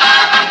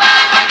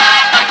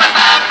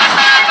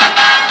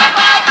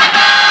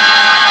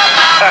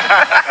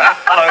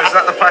 Hello, is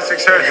that the plastic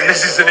surgeon?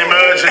 This is an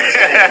emergency.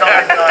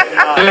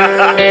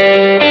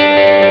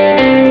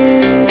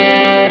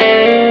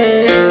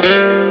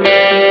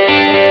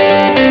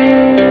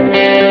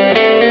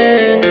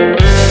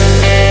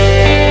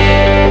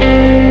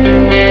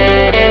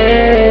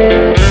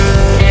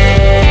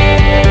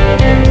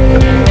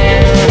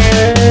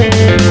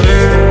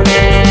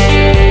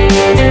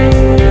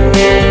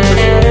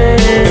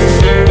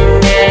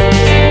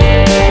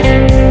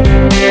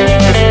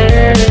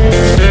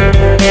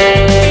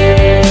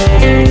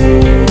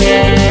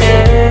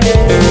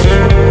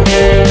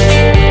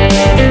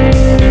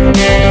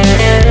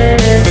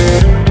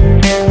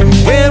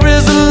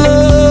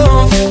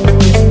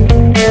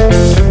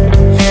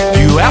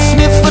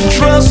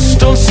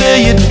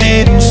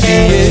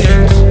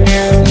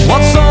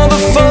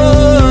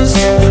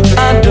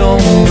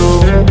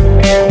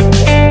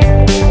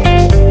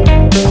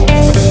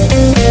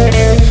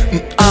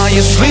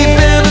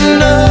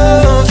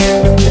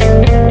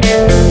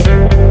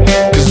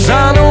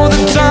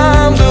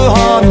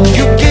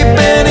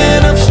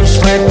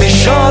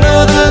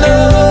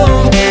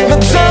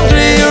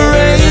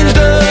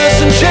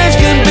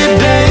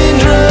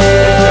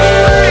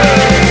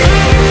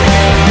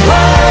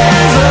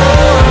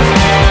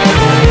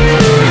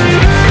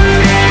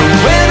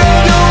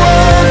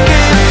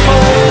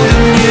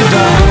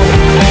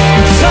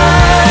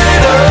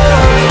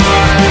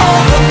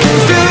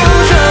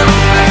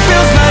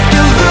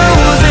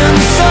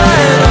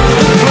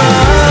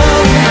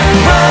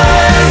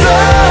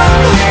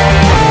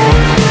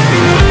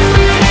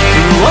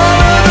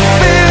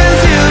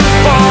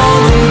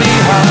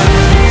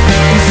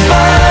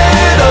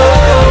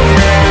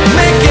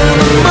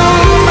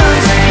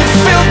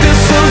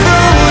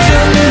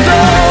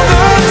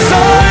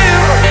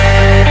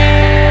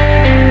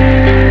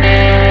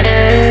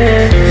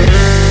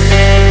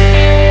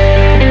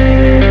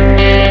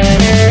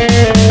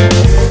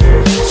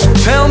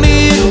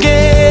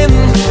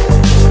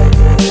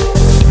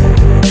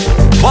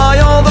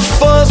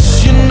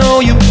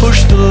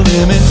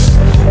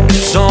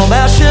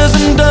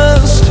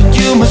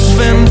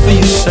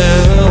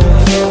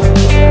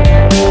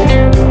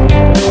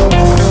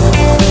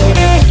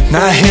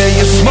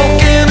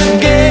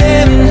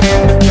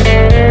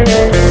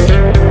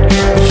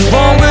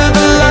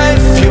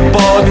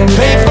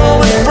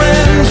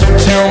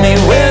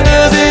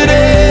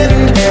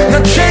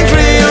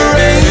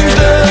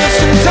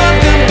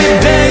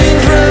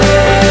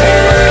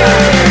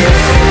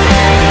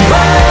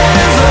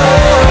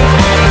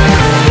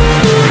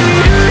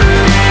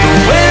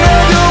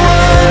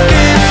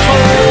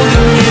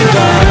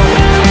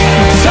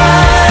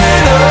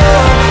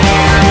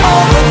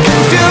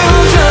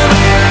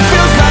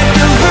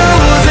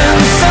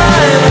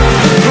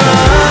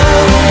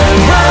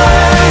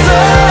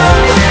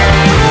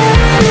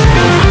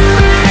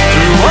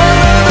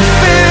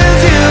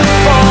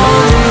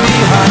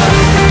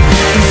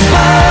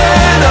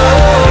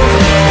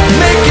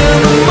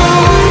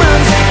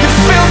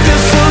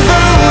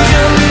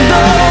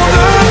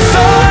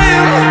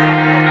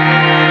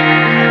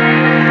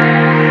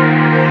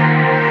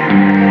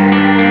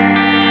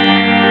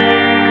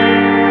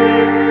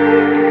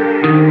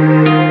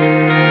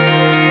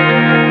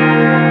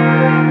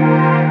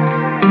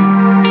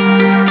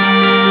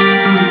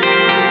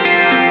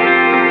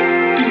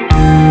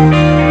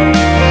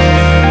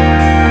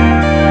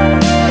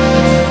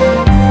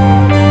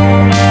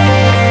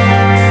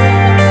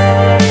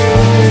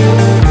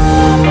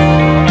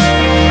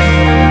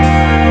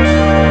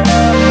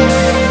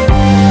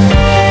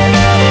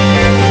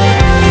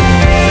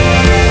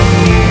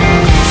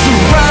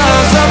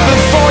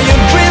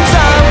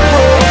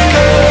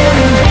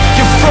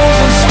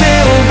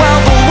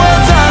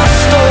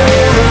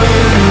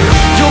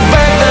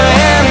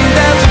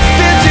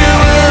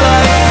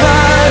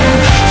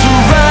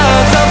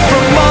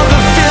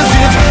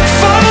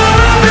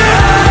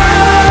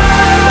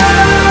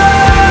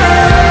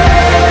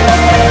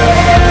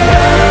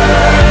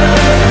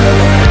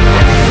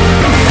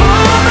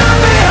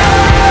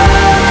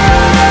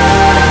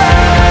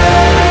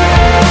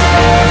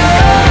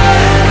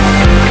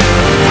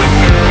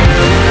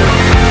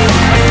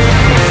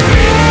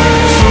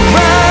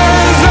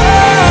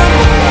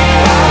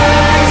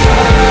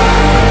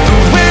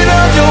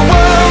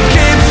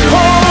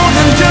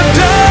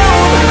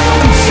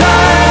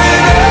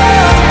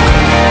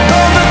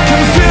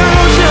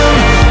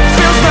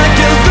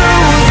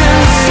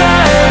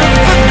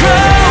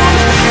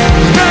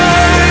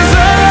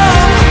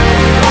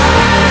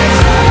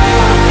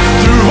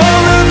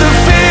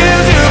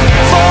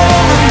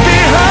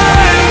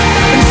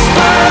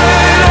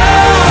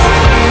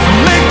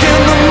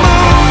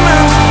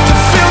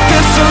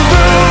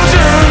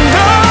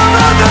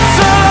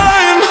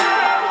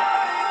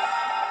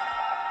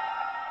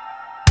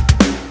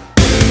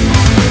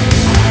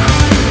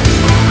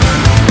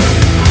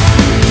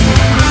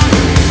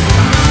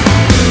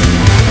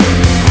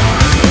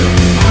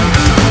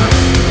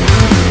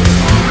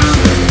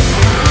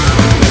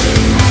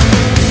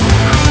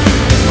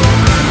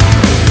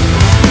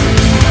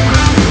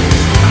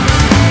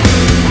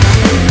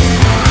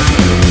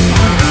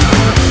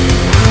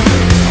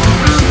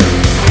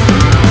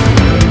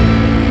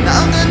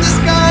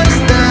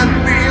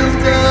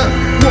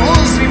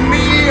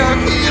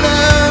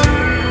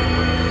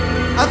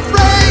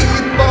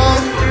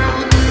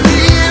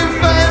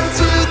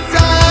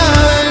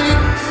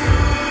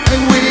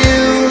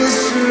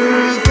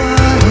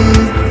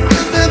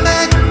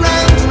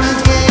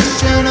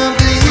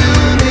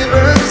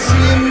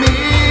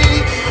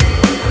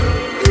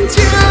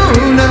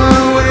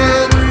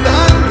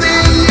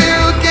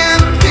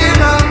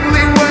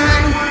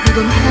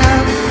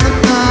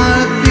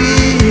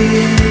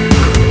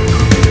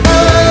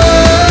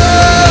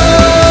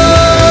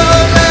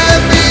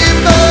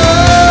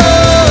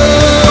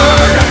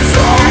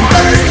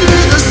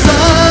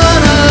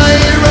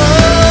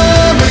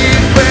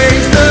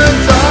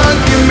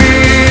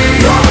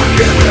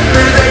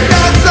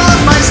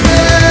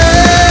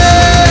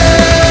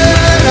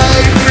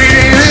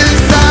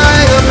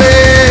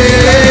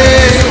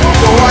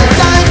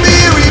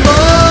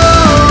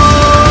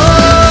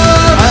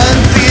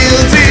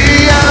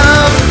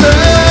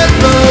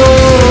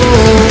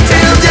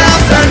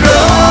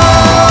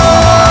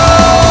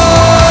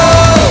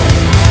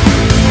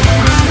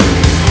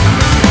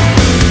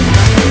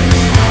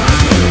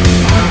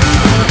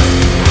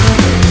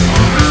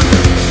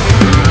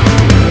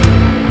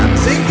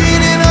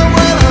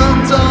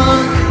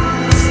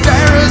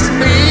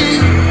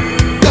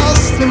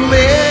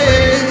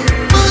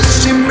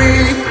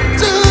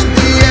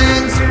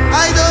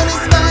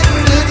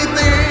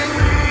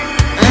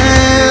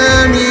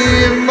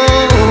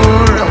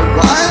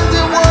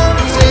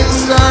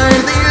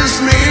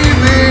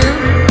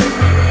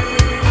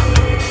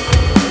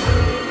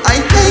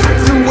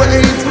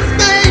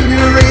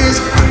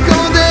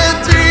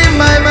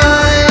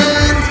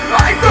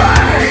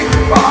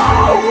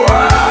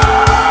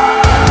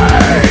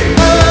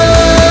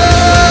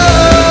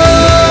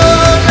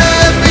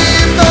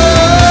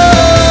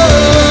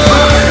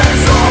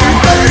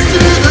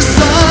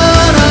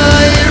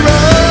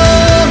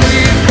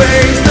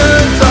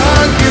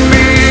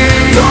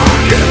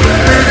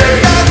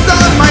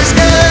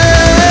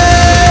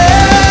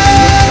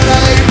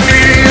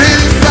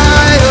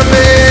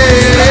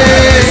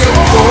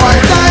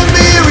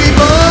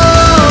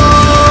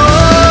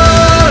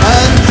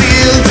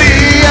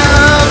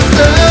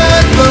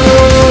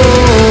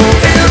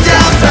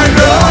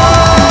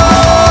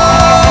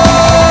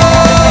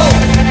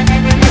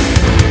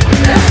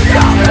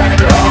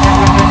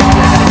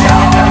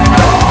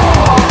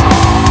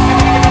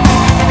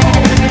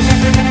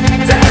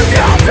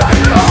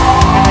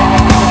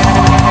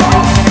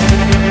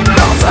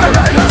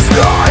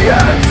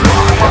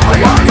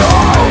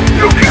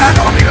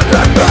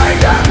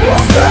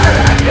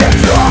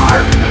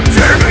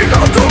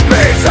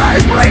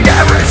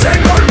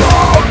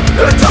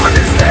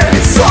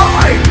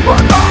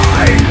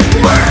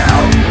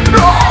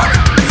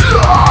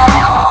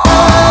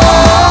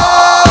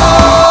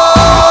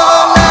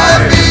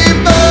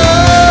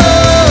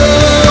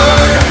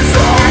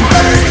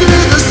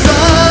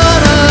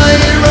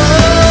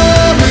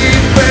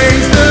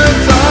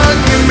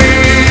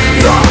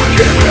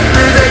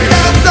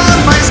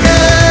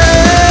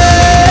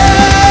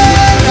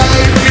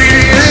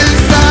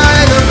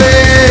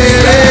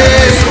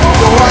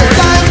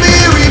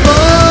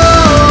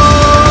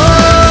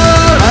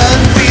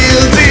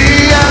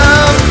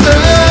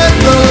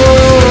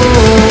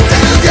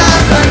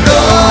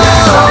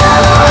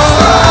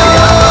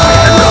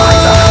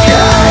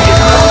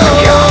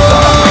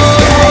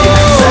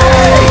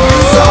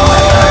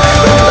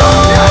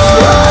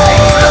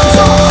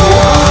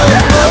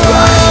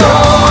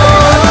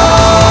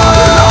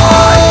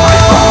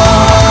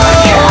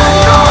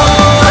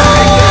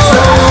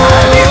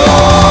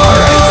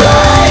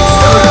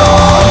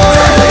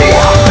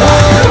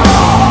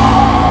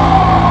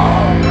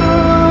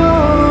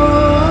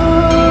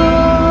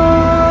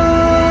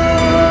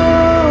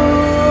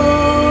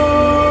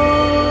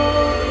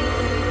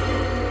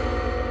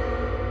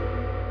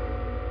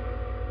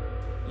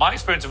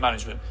 experience of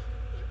management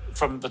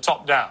from the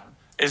top down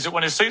is that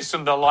when it suits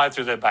them, they'll lie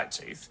through their back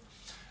teeth.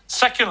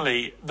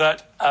 Secondly,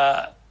 that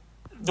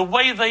the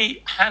way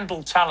they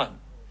handle talent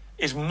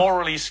is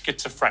morally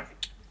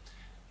schizophrenic.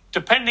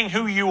 Depending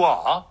who you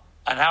are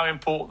and how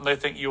important they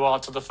think you are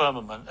to the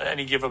firmament at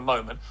any given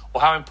moment,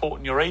 or how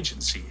important your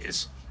agency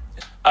is,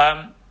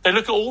 they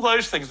look at all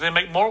those things, they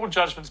make moral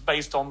judgments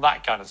based on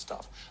that kind of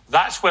stuff.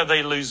 That's where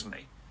they lose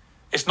me.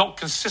 It's not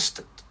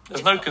consistent.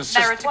 There's no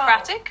consistency.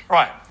 Meritocratic.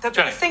 Right. The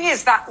thing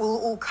is that will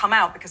all come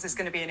out because there's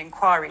going to be an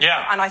inquiry.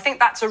 Yeah. And I think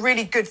that's a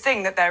really good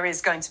thing that there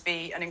is going to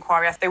be an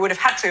inquiry. They would have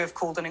had to have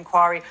called an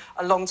inquiry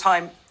a long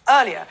time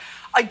earlier.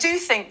 I do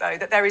think, though,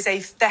 that there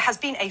has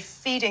been a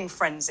feeding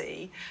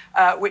frenzy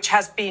which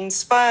has been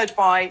spurred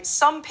by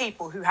some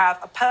people who have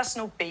a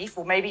personal beef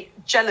or maybe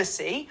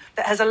jealousy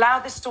that has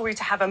allowed this story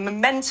to have a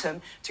momentum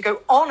to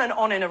go on and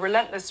on in a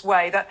relentless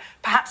way that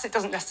perhaps it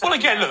doesn't necessarily...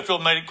 Well, again, look, Phil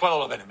made quite a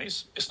lot of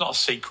enemies. It's not a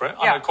secret.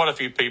 I know quite a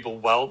few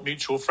people,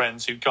 mutual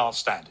friends who can't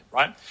stand it,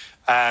 right?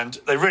 And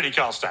they really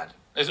can't stand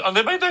it. And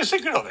they made no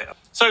secret of it.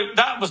 So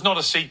that was not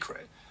a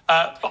secret.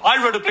 But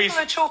I wrote a piece...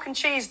 People are chalk and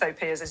cheese, though,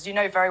 Piers, as you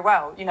know very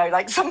well. You know,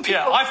 like some people...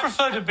 Yeah, I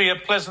prefer to be a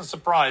pleasant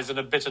surprise than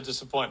a bitter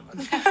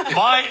disappointment.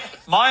 My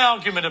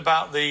argument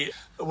about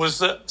was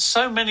that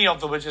so many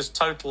of them were just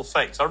total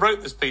fakes. I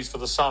wrote this piece for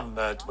The Sun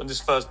when this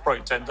first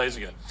broke 10 days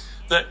ago,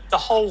 that the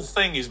whole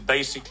thing is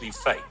basically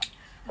fake.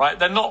 Right?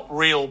 They're not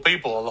real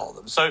people, a lot of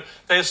them. So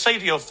they say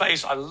to your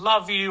face, I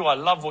love you, I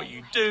love what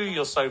you do,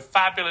 you're so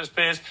fabulous,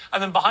 Piers.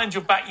 And then behind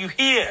your back, you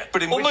hear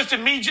almost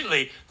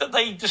immediately that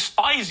they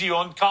despise you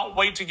and can't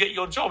wait to get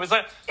your job. It's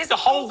like the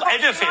whole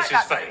edifice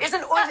is fake.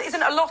 Isn't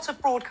a lot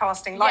of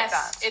broadcasting like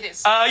that? It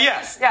is.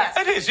 Yes.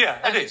 It is,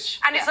 it is.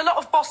 And it's a lot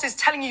of bosses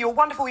telling you you're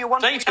wonderful, you're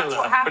wonderful. That's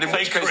what happens. But in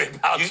which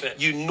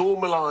case, you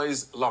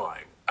normalise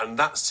lying, and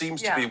that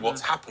seems to be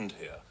what's happened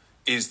here.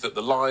 Is that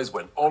the lies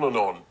went on and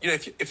on. You know,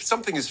 if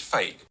something is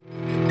fake...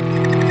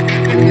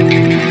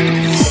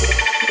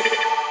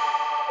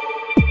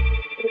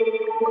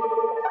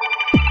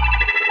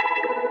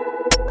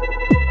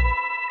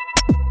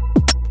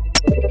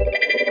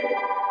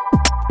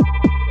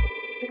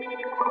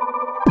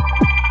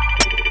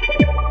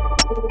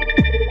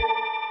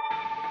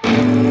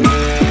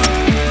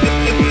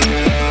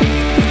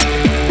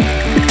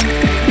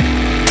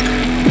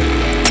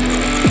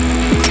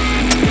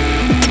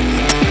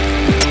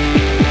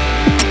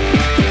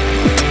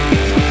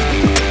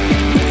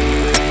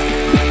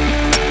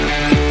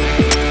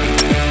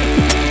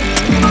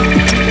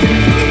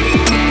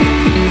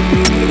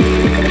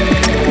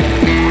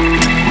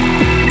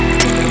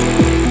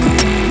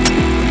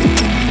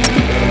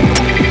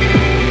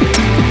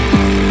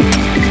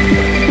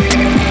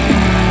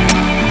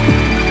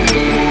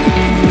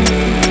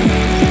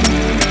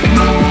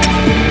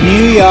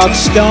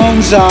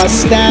 Stones are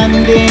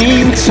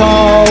standing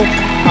tall,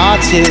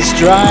 artists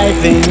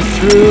driving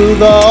through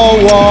the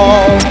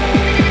wall,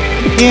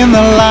 in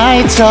the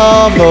light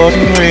of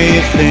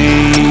ordinary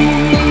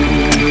things.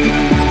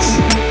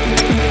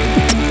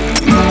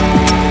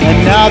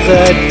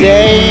 Another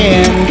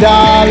day in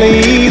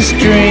Dolly's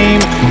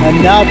dream,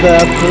 another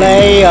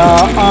player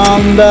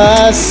on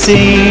the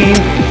scene.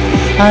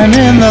 I'm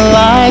in the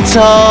light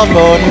of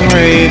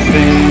ordinary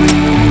things.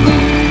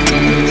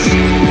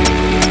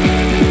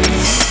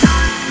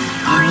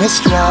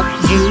 Missed what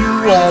you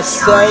were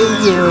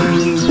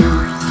saying.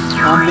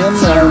 I'm in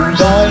the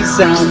noise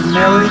I'm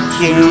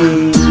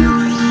making.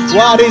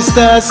 What is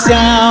the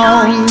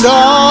sound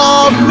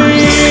of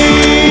me?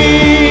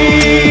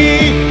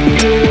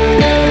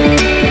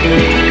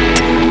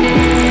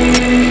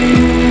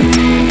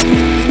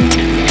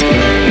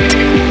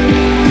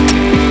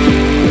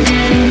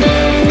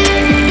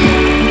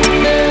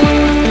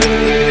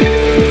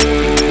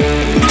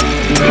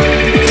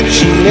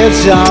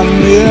 Lives on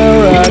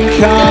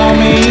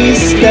Murakami's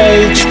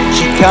stage.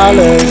 She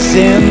colors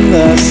in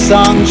the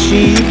song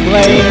she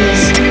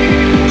plays.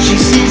 She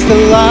sees the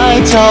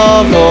light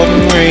of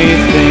ordinary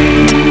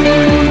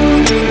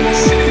things.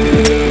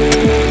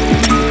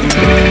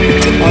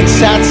 On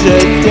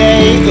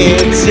Saturday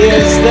it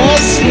is the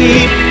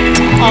sleep.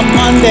 On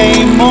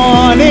Monday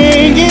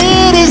morning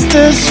it is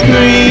the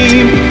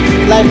scream.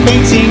 Like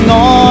painting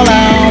all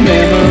our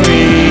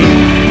memories.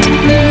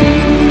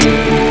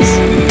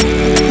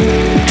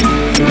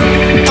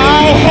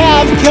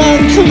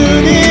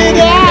 Concluded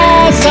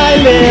as I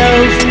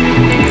live,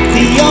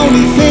 the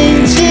only thing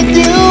to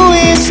do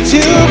is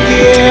to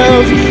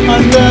give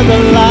under the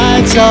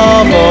light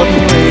of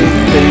ordinary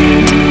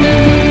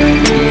things.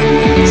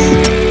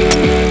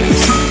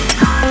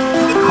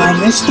 I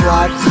missed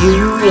what you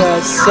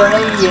were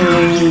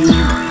saying.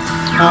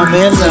 I'm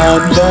in the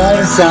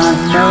noise I'm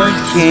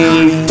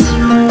making,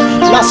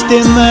 lost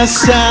in the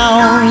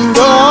sound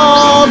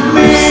of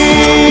me.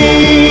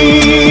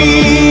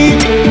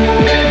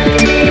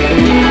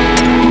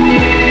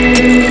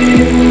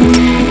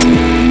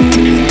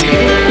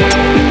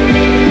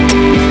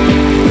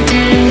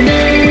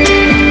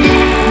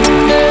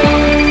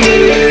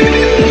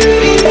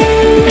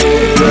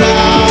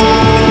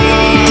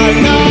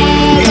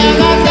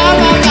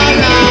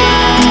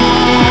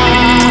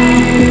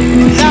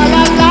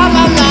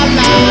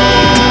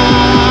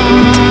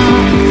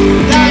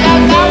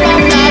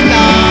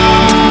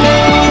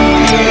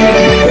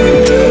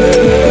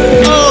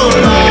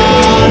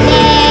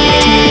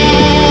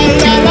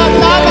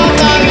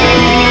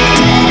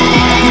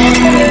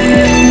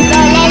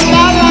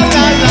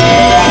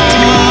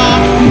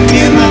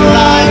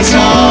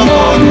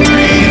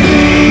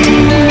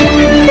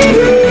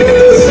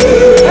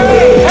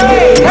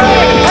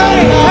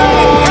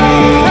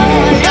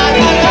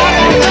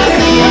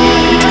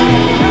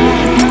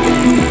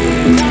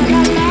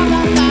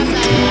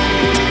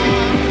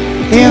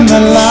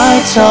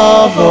 nights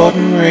of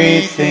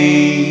ordinary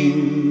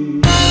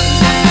things.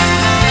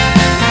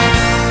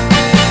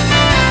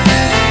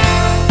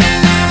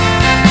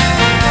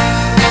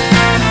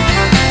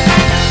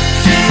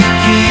 She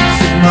keeps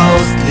it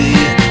mostly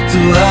to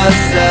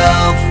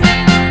herself.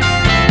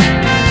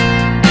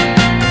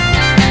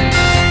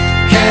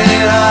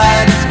 Can't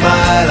hide a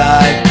smile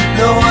like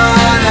no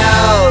one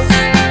else.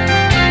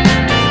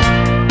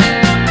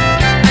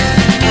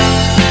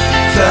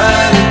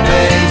 Turning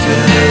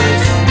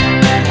pages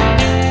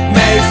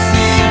may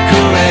seem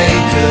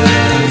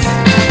courageous.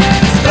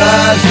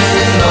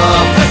 Version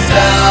of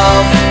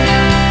herself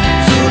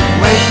shouldn't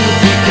wait to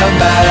become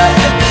better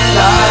at the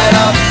side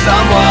of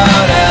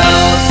someone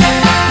else.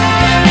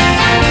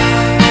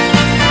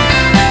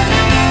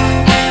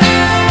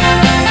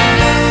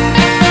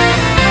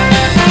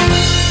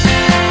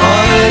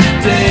 On a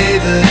day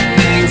that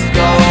things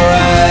go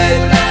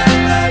right,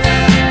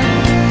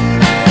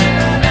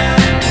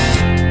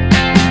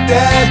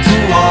 dare to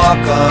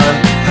walk on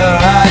her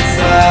right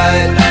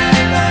side.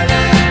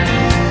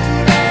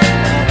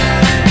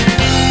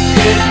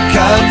 It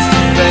comes to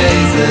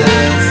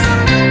phases,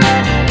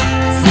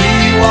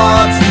 free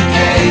walks and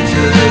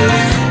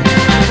cages.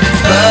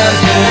 It's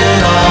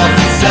version of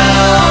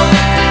itself.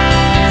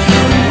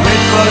 Shouldn't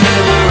wait for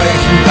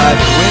liberation, but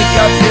wake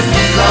up this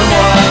from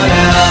someone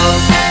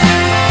else.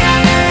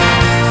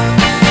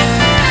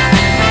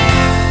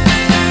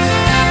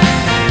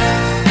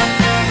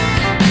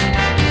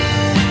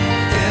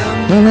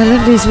 Well, my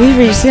lovelies, we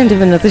reached the end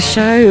of another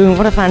show.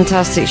 What a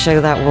fantastic show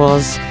that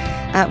was.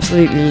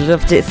 Absolutely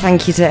loved it.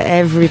 Thank you to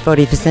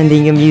everybody for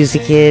sending your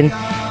music in,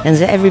 and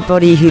to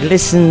everybody who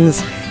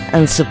listens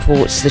and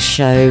supports the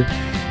show.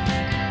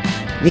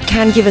 You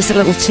can give us a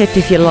little tip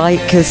if you like,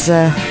 because,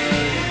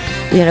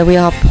 we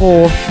are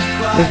poor.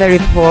 We're very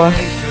poor.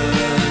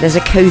 There's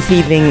a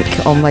Ko-fi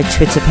link on my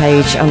Twitter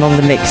page and on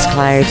the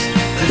Mixcloud.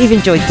 If you've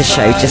enjoyed the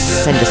show,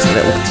 just send us a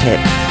little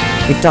tip.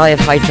 We die of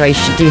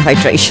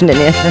dehydration in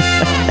here.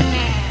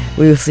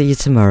 We will see you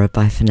tomorrow.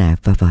 Bye for now.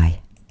 Bye-bye.